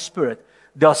the Holy Spirit.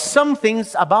 There are some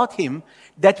things about Him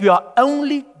that we are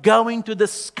only going to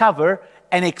discover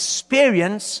and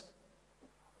experience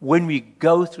when we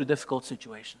go through difficult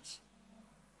situations.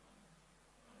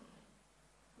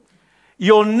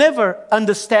 You'll never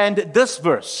understand this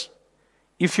verse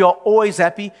if you're always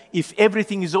happy, if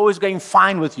everything is always going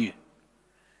fine with you.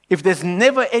 If there's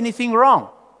never anything wrong,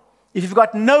 if you've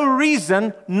got no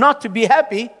reason not to be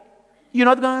happy, you're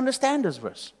not going to understand this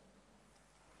verse.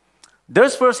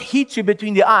 This verse hits you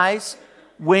between the eyes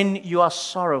when you are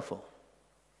sorrowful,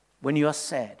 when you are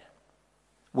sad,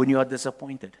 when you are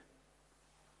disappointed,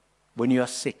 when you are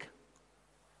sick,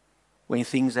 when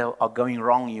things are going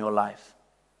wrong in your life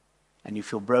and you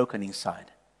feel broken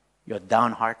inside. You're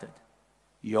downhearted,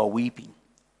 you're weeping,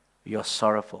 you're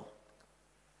sorrowful.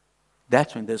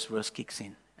 That's when this verse kicks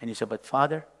in. And you say, but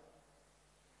Father,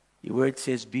 your word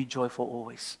says, be joyful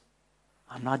always.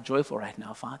 I'm not joyful right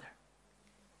now, Father.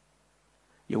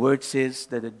 Your word says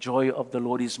that the joy of the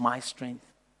Lord is my strength.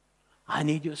 I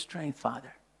need your strength,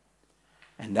 Father.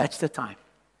 And that's the time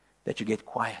that you get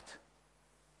quiet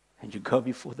and you go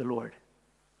before the Lord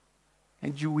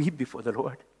and you weep before the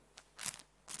Lord.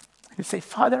 And you say,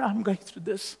 Father, I'm going through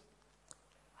this.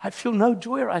 I feel no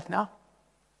joy right now.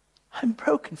 I'm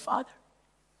broken, Father.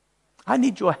 I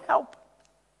need your help.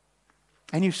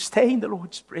 And you stay in the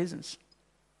Lord's presence.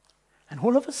 And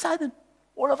all of a sudden,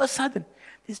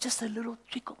 there's just a little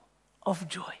trickle of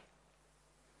joy.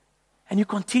 And you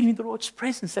continue in the Lord's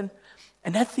presence, and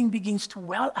that thing begins to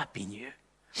well up in you.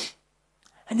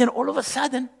 And then all of a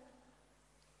sudden,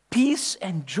 peace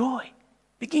and joy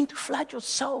begin to flood your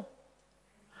soul.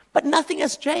 But nothing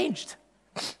has changed.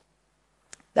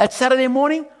 That Saturday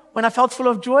morning, when I felt full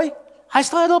of joy, I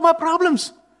still had all my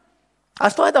problems. I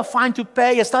still had a fine to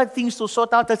pay. I still had things to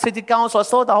sort out at city council. I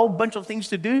still had a whole bunch of things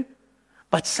to do.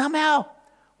 But somehow,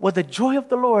 with the joy of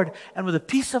the Lord and with the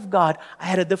peace of God, I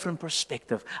had a different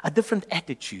perspective, a different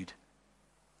attitude.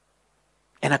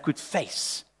 And I could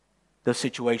face those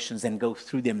situations and go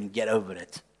through them and get over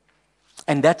it.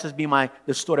 And that has been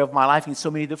the story of my life in so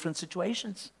many different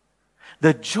situations.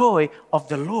 The joy of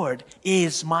the Lord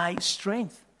is my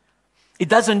strength. It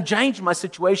doesn't change my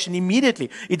situation immediately.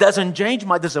 It doesn't change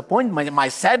my disappointment, my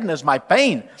sadness, my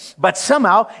pain. But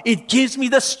somehow it gives me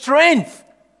the strength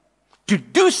to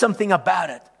do something about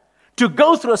it, to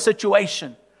go through a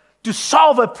situation, to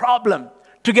solve a problem,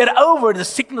 to get over the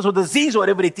sickness or disease or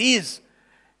whatever it is,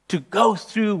 to go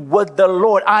through with the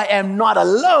Lord. I am not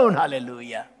alone,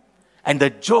 hallelujah. And the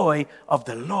joy of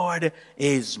the Lord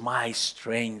is my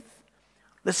strength.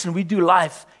 Listen, we do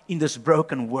life in this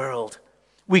broken world.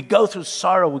 We go through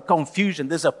sorrow, with confusion,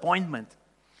 disappointment.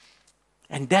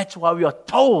 And that's why we are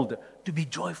told to be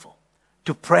joyful,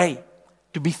 to pray,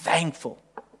 to be thankful.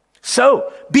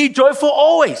 So, be joyful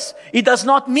always. It does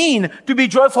not mean to be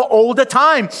joyful all the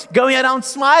time, going around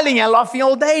smiling and laughing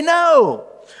all day. No.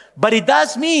 But it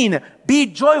does mean be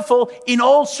joyful in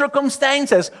all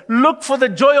circumstances. Look for the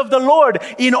joy of the Lord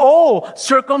in all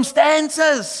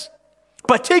circumstances.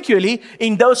 Particularly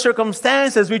in those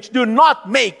circumstances which do not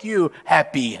make you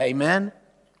happy. Amen.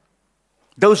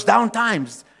 Those down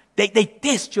times, they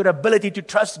test your ability to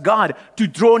trust God, to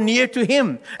draw near to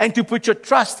Him, and to put your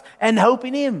trust and hope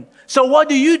in Him. So what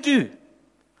do you do?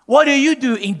 What do you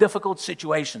do in difficult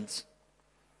situations?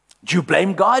 Do you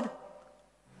blame God?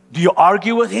 Do you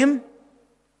argue with Him?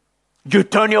 Do you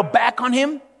turn your back on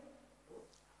Him?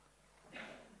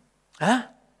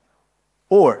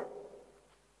 Or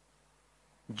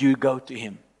you go to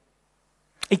Him.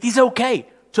 It is okay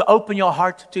to open your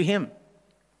heart to Him.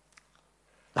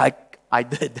 Like I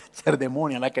did that Saturday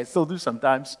morning, like I still do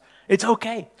sometimes. It's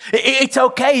okay. It's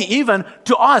okay even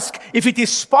to ask if it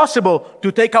is possible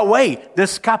to take away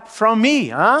this cup from me,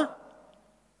 huh?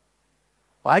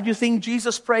 Why do you think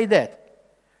Jesus prayed that?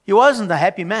 He wasn't a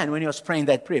happy man when he was praying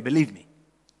that prayer, believe me.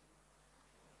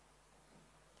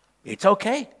 It's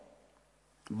okay.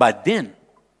 But then,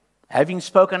 having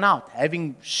spoken out,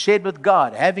 having shared with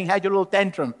God, having had your little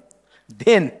tantrum,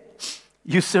 then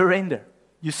you surrender.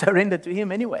 You surrender to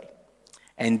Him anyway.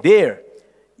 And there,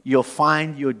 you'll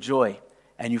find your joy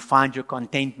and you find your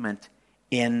contentment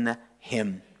in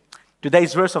Him.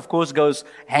 Today's verse, of course, goes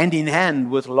hand in hand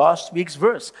with last week's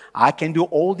verse. I can do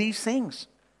all these things.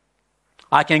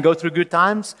 I can go through good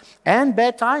times and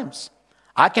bad times.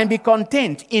 I can be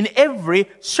content in every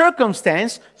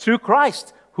circumstance through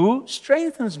Christ who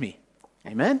strengthens me.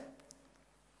 Amen.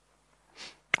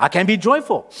 I can be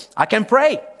joyful. I can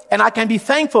pray. And I can be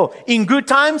thankful in good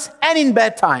times and in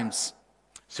bad times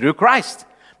through Christ.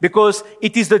 Because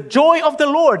it is the joy of the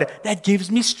Lord that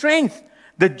gives me strength.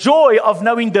 The joy of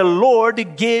knowing the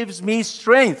Lord gives me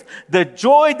strength. The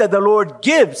joy that the Lord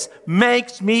gives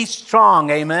makes me strong.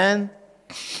 Amen.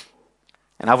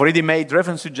 And I've already made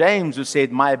reference to James, who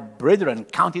said, my brethren,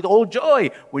 count it all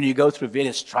joy when you go through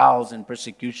various trials and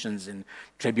persecutions and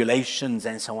tribulations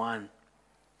and so on.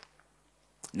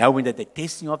 Knowing that the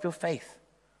testing of your faith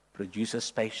produces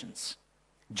patience.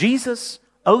 Jesus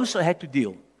also had to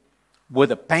deal with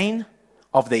the pain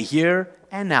of the here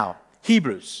and now.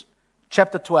 Hebrews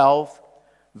chapter 12,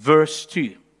 verse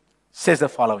 2 says the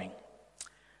following.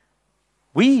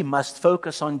 We must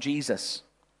focus on Jesus,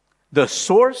 the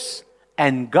source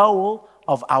and goal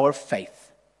of our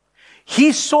faith.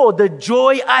 He saw the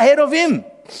joy ahead of Him,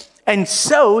 and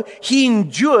so He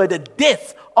endured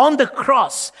death on the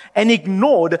cross and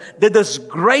ignored the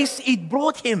disgrace it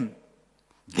brought Him.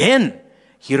 Then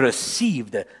He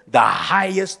received the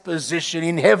highest position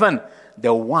in heaven,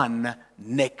 the one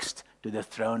next to the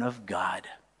throne of God.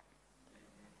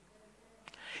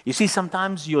 You see,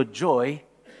 sometimes your joy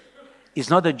is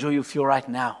not the joy you feel right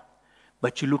now,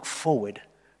 but you look forward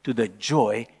to the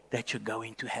joy that you're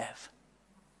going to have.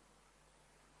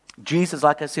 Jesus,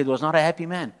 like I said, was not a happy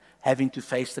man having to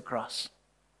face the cross.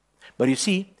 But you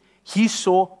see, He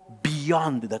saw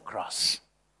beyond the cross.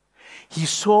 He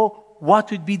saw what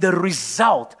would be the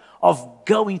result of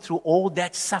going through all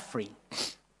that suffering.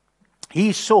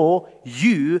 He saw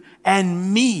you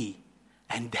and me,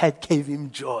 and that gave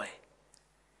Him joy.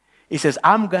 He says,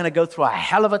 I'm going to go through a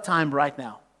hell of a time right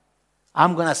now.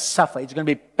 I'm going to suffer. It's going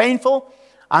to be painful.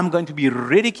 I'm going to be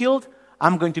ridiculed.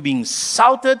 I'm going to be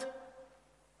insulted.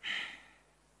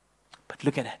 But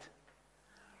look at it.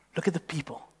 Look at the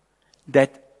people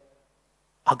that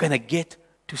are going to get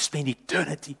to spend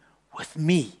eternity with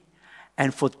me.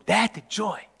 And for that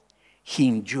joy, He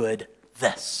endured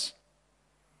this.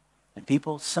 And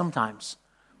people, sometimes,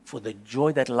 for the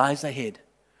joy that lies ahead,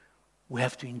 we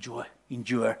have to endure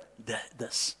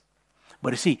this.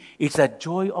 But you see, it's that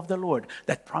joy of the Lord,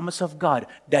 that promise of God,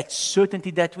 that certainty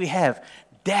that we have,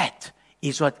 that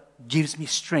is what gives me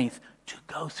strength to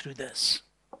go through this.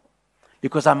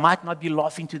 Because I might not be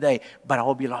laughing today, but I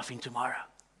will be laughing tomorrow.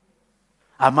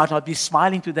 I might not be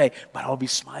smiling today, but I will be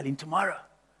smiling tomorrow.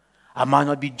 I might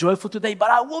not be joyful today,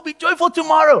 but I will be joyful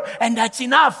tomorrow. And that's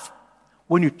enough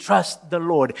when you trust the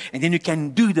Lord. And then you can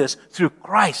do this through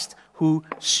Christ who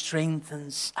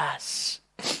strengthens us.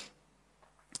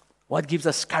 What gives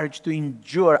us courage to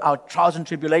endure our trials and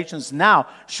tribulations now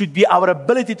should be our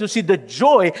ability to see the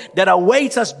joy that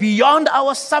awaits us beyond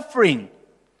our suffering.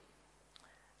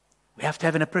 We have to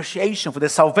have an appreciation for the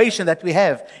salvation that we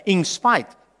have in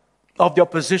spite of the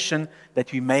opposition that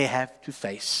we may have to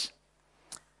face.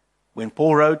 When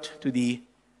Paul wrote to the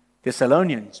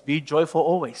Thessalonians, be joyful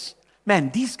always.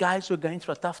 Man, these guys were going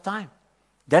through a tough time.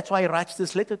 That's why he writes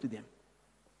this letter to them.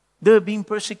 They were being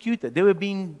persecuted. They were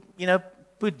being,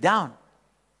 put down.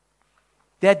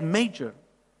 They had major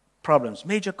problems,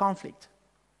 major conflict.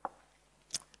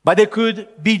 But they could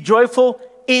be joyful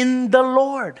in the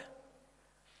Lord.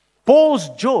 Paul's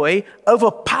joy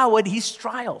overpowered his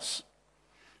trials.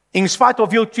 In spite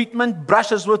of ill treatment,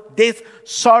 brushes with death,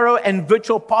 sorrow, and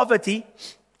virtual poverty,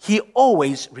 he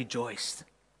always rejoiced.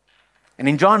 And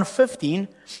in John 15,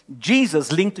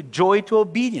 Jesus linked joy to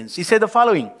obedience. He said the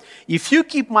following, if you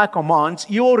keep my commands,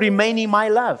 you will remain in my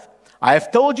love. I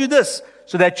have told you this,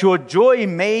 so that my joy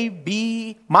may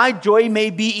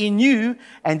be in you,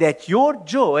 and that your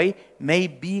joy may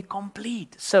be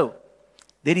complete. So,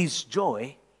 there is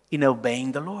joy in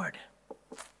obeying the Lord.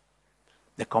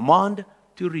 The command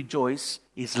to rejoice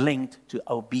is linked to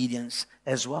obedience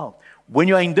as well. When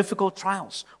you are in difficult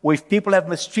trials, or if people have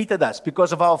mistreated us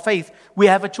because of our faith, we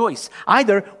have a choice.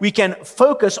 Either we can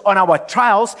focus on our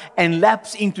trials and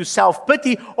lapse into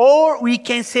self-pity, or we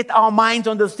can set our minds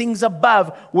on the things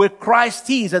above, where Christ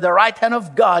is at the right hand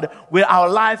of God, where our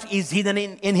life is hidden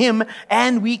in Him,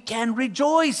 and we can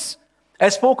rejoice.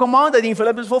 As Paul commanded in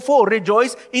Philippians 4:4,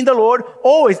 rejoice in the Lord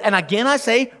always. And again I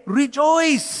say,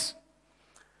 rejoice.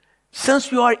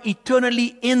 Since we are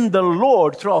eternally in the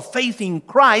Lord through our faith in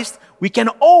Christ, we can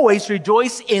always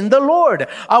rejoice in the Lord.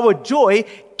 Our joy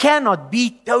cannot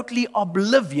be totally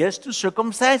oblivious to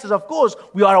circumstances. Of course,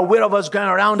 we are aware of what's going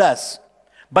around us.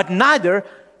 But neither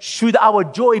should our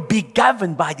joy be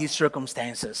governed by these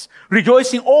circumstances.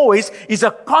 Rejoicing always is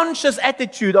a conscious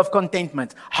attitude of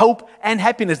contentment, hope, and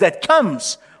happiness that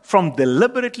comes from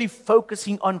deliberately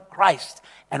focusing on Christ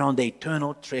and on the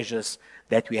eternal treasures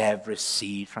that we have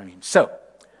received from Him. So,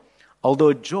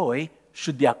 although joy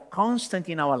should be a constant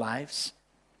in our lives,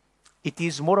 it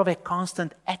is more of a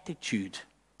constant attitude,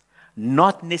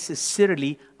 not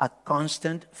necessarily a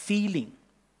constant feeling.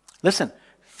 Listen,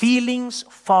 feelings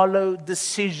follow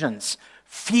decisions.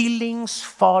 Feelings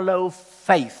follow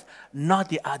faith, not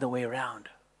the other way around.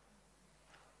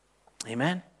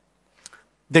 Amen?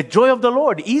 The joy of the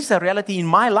Lord is a reality in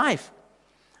my life,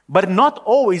 but not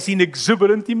always in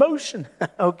exuberant emotion.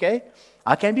 Okay?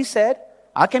 I can be sad,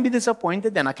 I can be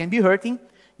disappointed, and I can be hurting,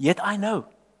 yet I know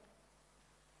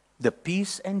the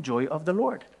peace and joy of the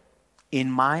Lord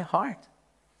in my heart.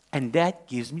 And that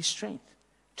gives me strength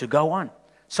to go on.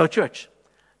 So, church,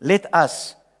 let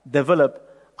us develop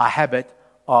a habit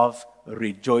of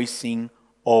rejoicing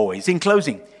always. In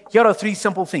closing, here are 3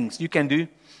 simple things you can do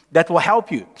that will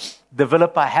help you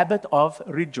develop a habit of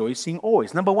rejoicing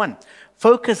always. Number 1,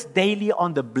 focus daily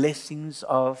on the blessings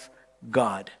of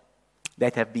God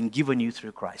that have been given you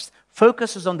through Christ.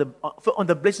 Focus on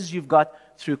the blessings you've got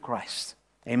through Christ.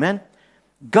 Amen?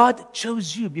 God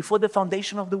chose you before the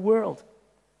foundation of the world.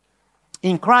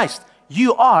 In Christ,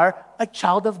 you are a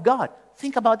child of God.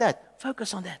 Think about that.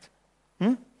 Focus on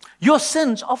that. Your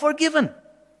sins are forgiven.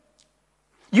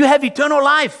 You have eternal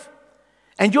life.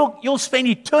 And you'll spend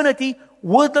eternity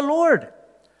with the Lord.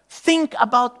 Think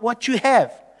about what you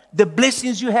have, the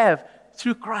blessings you have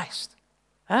through Christ.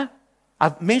 Huh?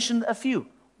 I've mentioned a few.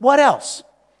 What else?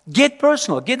 Get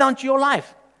personal. Get down to your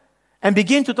life. And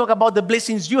begin to talk about the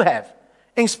blessings you have.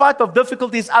 In spite of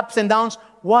difficulties, ups and downs,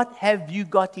 what have you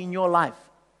got in your life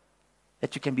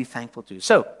that you can be thankful to?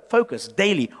 So, focus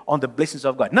daily on the blessings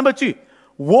of God. Number 2,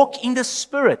 walk in the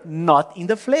Spirit, not in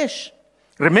the flesh.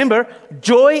 Remember,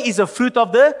 joy is a fruit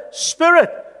of the Spirit,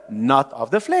 not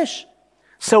of the flesh.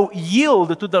 So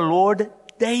yield to the Lord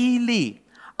daily.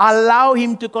 Allow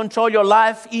Him to control your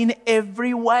life in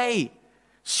every way.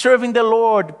 Serving the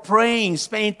Lord, praying,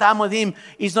 spending time with Him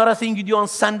is not a thing you do on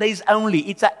Sundays only.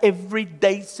 It's an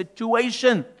everyday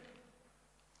situation.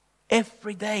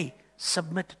 Every day,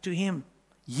 submit to Him.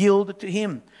 Yield to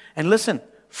Him. And listen,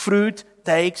 fruit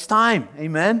takes time,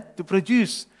 amen, to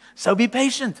produce. So be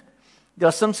patient. There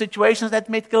are some situations that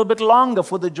may take a little bit longer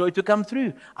for the joy to come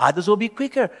through. Others will be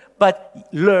quicker. But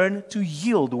learn to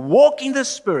yield. Walk in the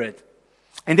Spirit.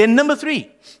 And then number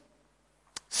 3,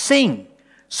 sing.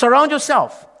 Surround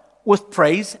yourself with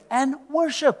praise and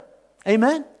worship.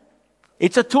 Amen?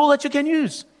 It's a tool that you can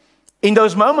use. In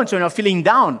those moments when you're feeling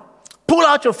down, pull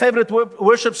out your favorite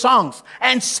worship songs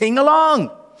and sing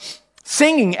along.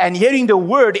 Singing and hearing the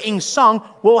word in song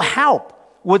will help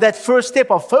with that first step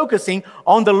of focusing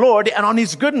on the Lord and on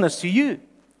His goodness to you.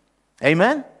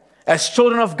 Amen? As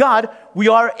children of God, we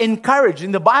are encouraged.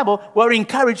 In the Bible, we're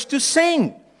encouraged to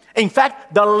sing. In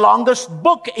fact, the longest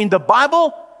book in the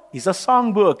Bible is a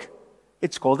song book.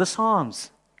 It's called the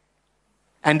Psalms.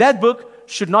 And that book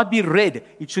should not be read.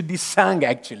 It should be sung,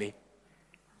 actually.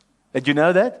 Did you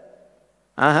know that?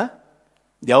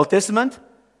 The Old Testament,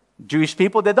 Jewish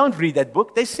people, they don't read that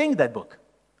book. They sing that book.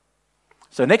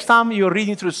 So next time you're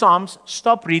reading through Psalms,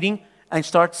 stop reading and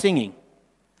start singing.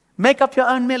 Make up your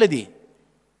own melody.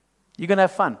 You're going to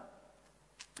have fun.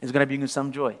 It's going to bring you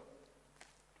some joy.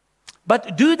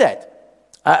 But do that.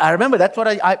 I remember that's what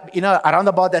around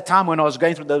about that time when I was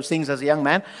going through those things as a young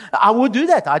man, I would do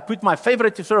that. I'd put my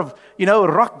favorite sort of,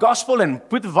 rock gospel and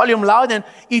put the volume loud, and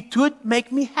it would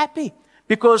make me happy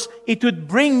because it would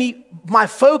bring me my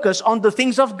focus on the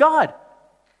things of God.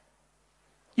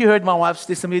 You heard my wife's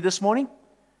testimony this morning,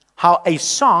 how a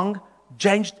song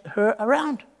changed her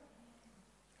around,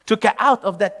 took her out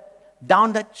of that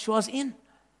down that she was in,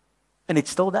 and it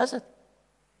still does it.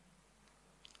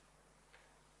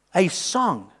 A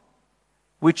song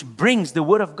which brings the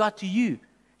Word of God to you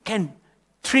can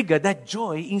trigger that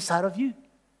joy inside of you.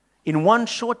 In one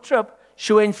short trip,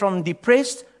 She went from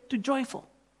depressed to joyful.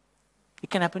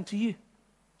 It can happen to you.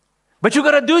 But you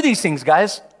got to do these things,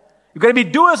 guys. You got to be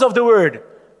doers of the word,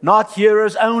 not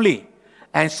hearers only.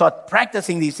 And start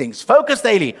practicing these things. Focus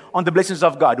daily on the blessings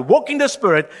of God. Walk in the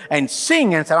Spirit and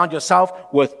sing and surround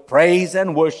yourself with praise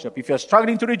and worship. If you're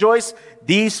struggling to rejoice,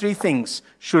 these 3 things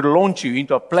should launch you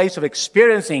into a place of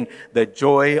experiencing the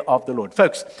joy of the Lord.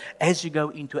 Folks, as you go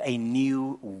into a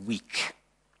new week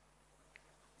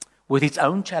with its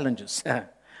own challenges,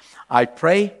 I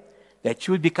pray that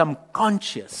you would become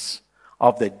conscious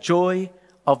of the joy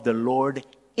of the Lord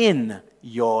in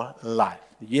your life.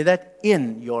 You hear that?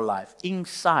 In your life,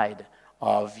 inside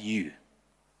of you.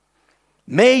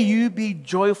 May you be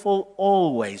joyful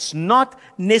always, not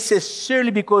necessarily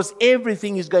because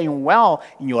everything is going well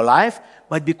in your life,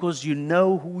 but because you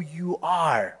know who you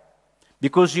are,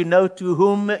 because you know to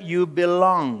whom you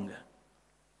belong,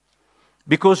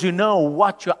 because you know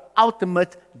what your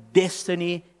ultimate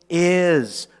destiny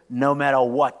is, no matter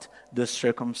what the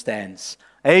circumstance.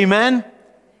 Amen?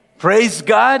 Praise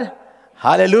God.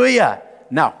 Hallelujah.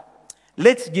 Now,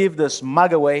 let's give this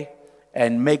mug away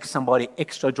and make somebody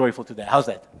extra joyful today. How's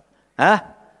that?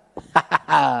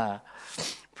 Huh?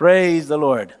 Praise the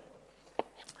Lord.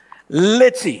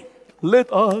 Let's see.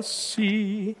 Let us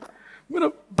see. I'm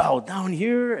going to bow down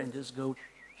here and just go.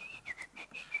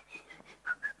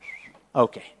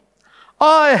 Okay.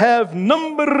 I have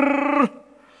number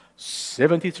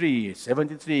 73.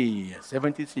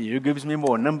 Who gives me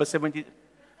more? Number 70.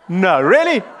 No,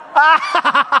 really?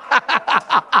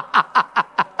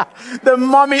 The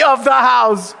mommy of the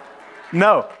house.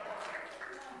 No.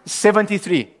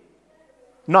 73.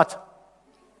 Not.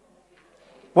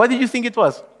 What did you think it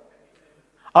was?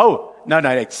 Oh, no,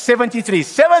 it's 73.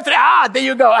 73. There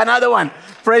you go. Another one.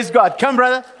 Praise God. Come,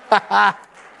 brother.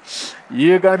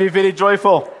 You're going to be very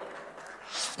joyful.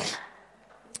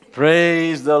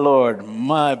 Praise the Lord,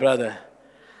 my brother.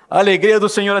 A alegria do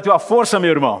Senhor é a tua força,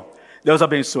 meu irmão. Deus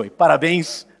abençoe.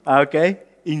 Parabéns. Ok?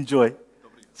 Enjoy.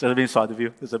 Seja abençoado,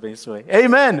 viu? Deus abençoe.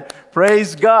 Amen.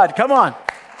 Praise God. Come on.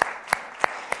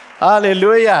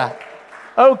 Hallelujah.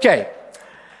 Okay.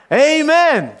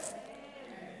 Amen.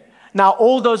 Now,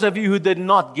 all those of you who did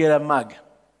not get a mug,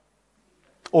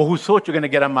 or who thought you're going to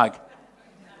get a mug,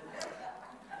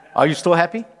 are you still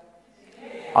happy?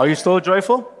 Are you still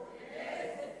joyful?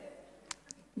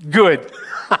 Good.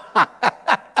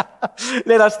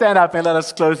 Let us stand up and let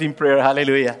us close in prayer.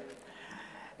 Hallelujah.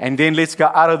 And then let's go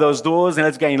out of those doors and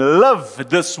let's go and love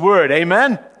this word.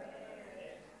 Amen.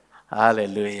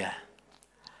 Hallelujah.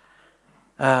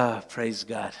 Praise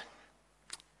God.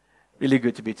 Really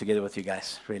good to be together with you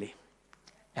guys, really.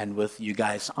 And with you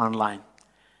guys online.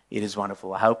 It is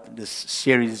wonderful. I hope this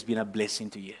series has been a blessing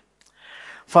to you.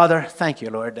 Father, thank you,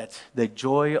 Lord, that the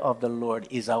joy of the Lord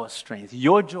is our strength.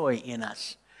 Your joy in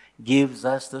us gives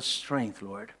us the strength,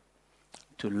 Lord,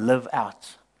 to live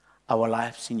out our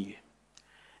lives in you.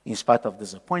 In spite of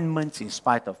disappointments, in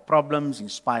spite of problems, in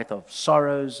spite of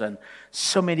sorrows, and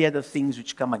so many other things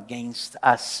which come against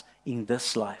us in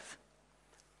this life.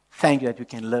 Thank you that we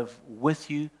can live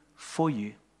with you, for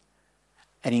you,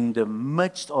 and in the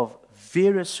midst of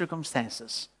various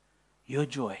circumstances, your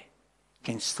joy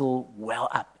can still well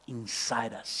up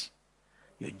inside us.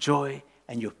 Your joy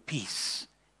and your peace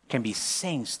can be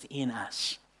sensed in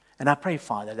us. And I pray,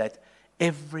 Father, that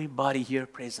everybody here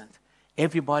present,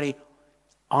 everybody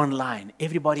online,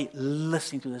 everybody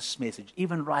listening to this message,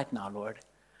 even right now, Lord,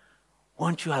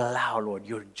 won't you allow, Lord,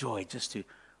 your joy just to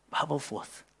bubble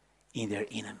forth in their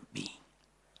inner being.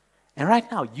 And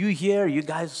right now, you here, you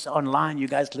guys online, you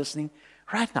guys listening,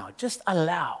 right now, just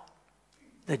allow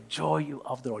the joy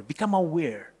of the Lord. Become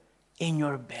aware in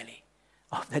your belly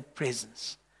of that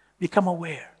presence. Become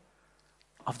aware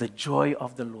of the joy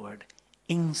of the Lord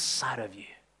inside of you.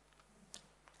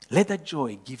 Let that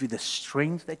joy give you the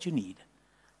strength that you need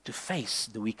to face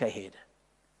the week ahead,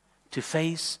 to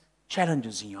face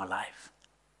challenges in your life,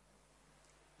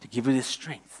 to give you the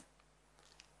strength,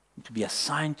 to be a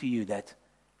sign to you that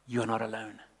you are not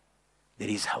alone. There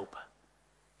is hope.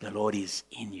 The Lord is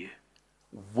in you,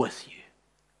 with you,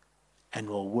 and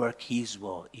will work His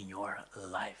will in your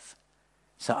life.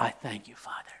 So I thank you,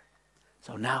 Father.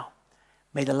 So now,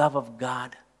 may the love of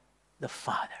God, the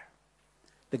Father,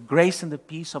 the grace and the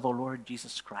peace of our Lord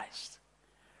Jesus Christ,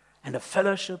 and the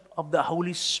fellowship of the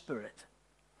Holy Spirit,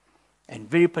 and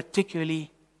very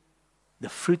particularly the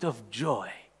fruit of joy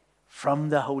from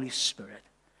the Holy Spirit,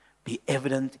 be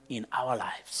evident in our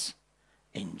lives.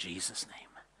 In Jesus' name.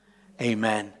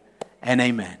 Amen and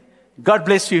amen. God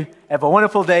bless you. Have a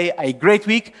wonderful day, a great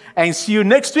week, and see you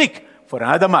next week for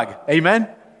another mug. Amen.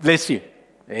 Bless you.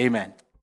 Amen.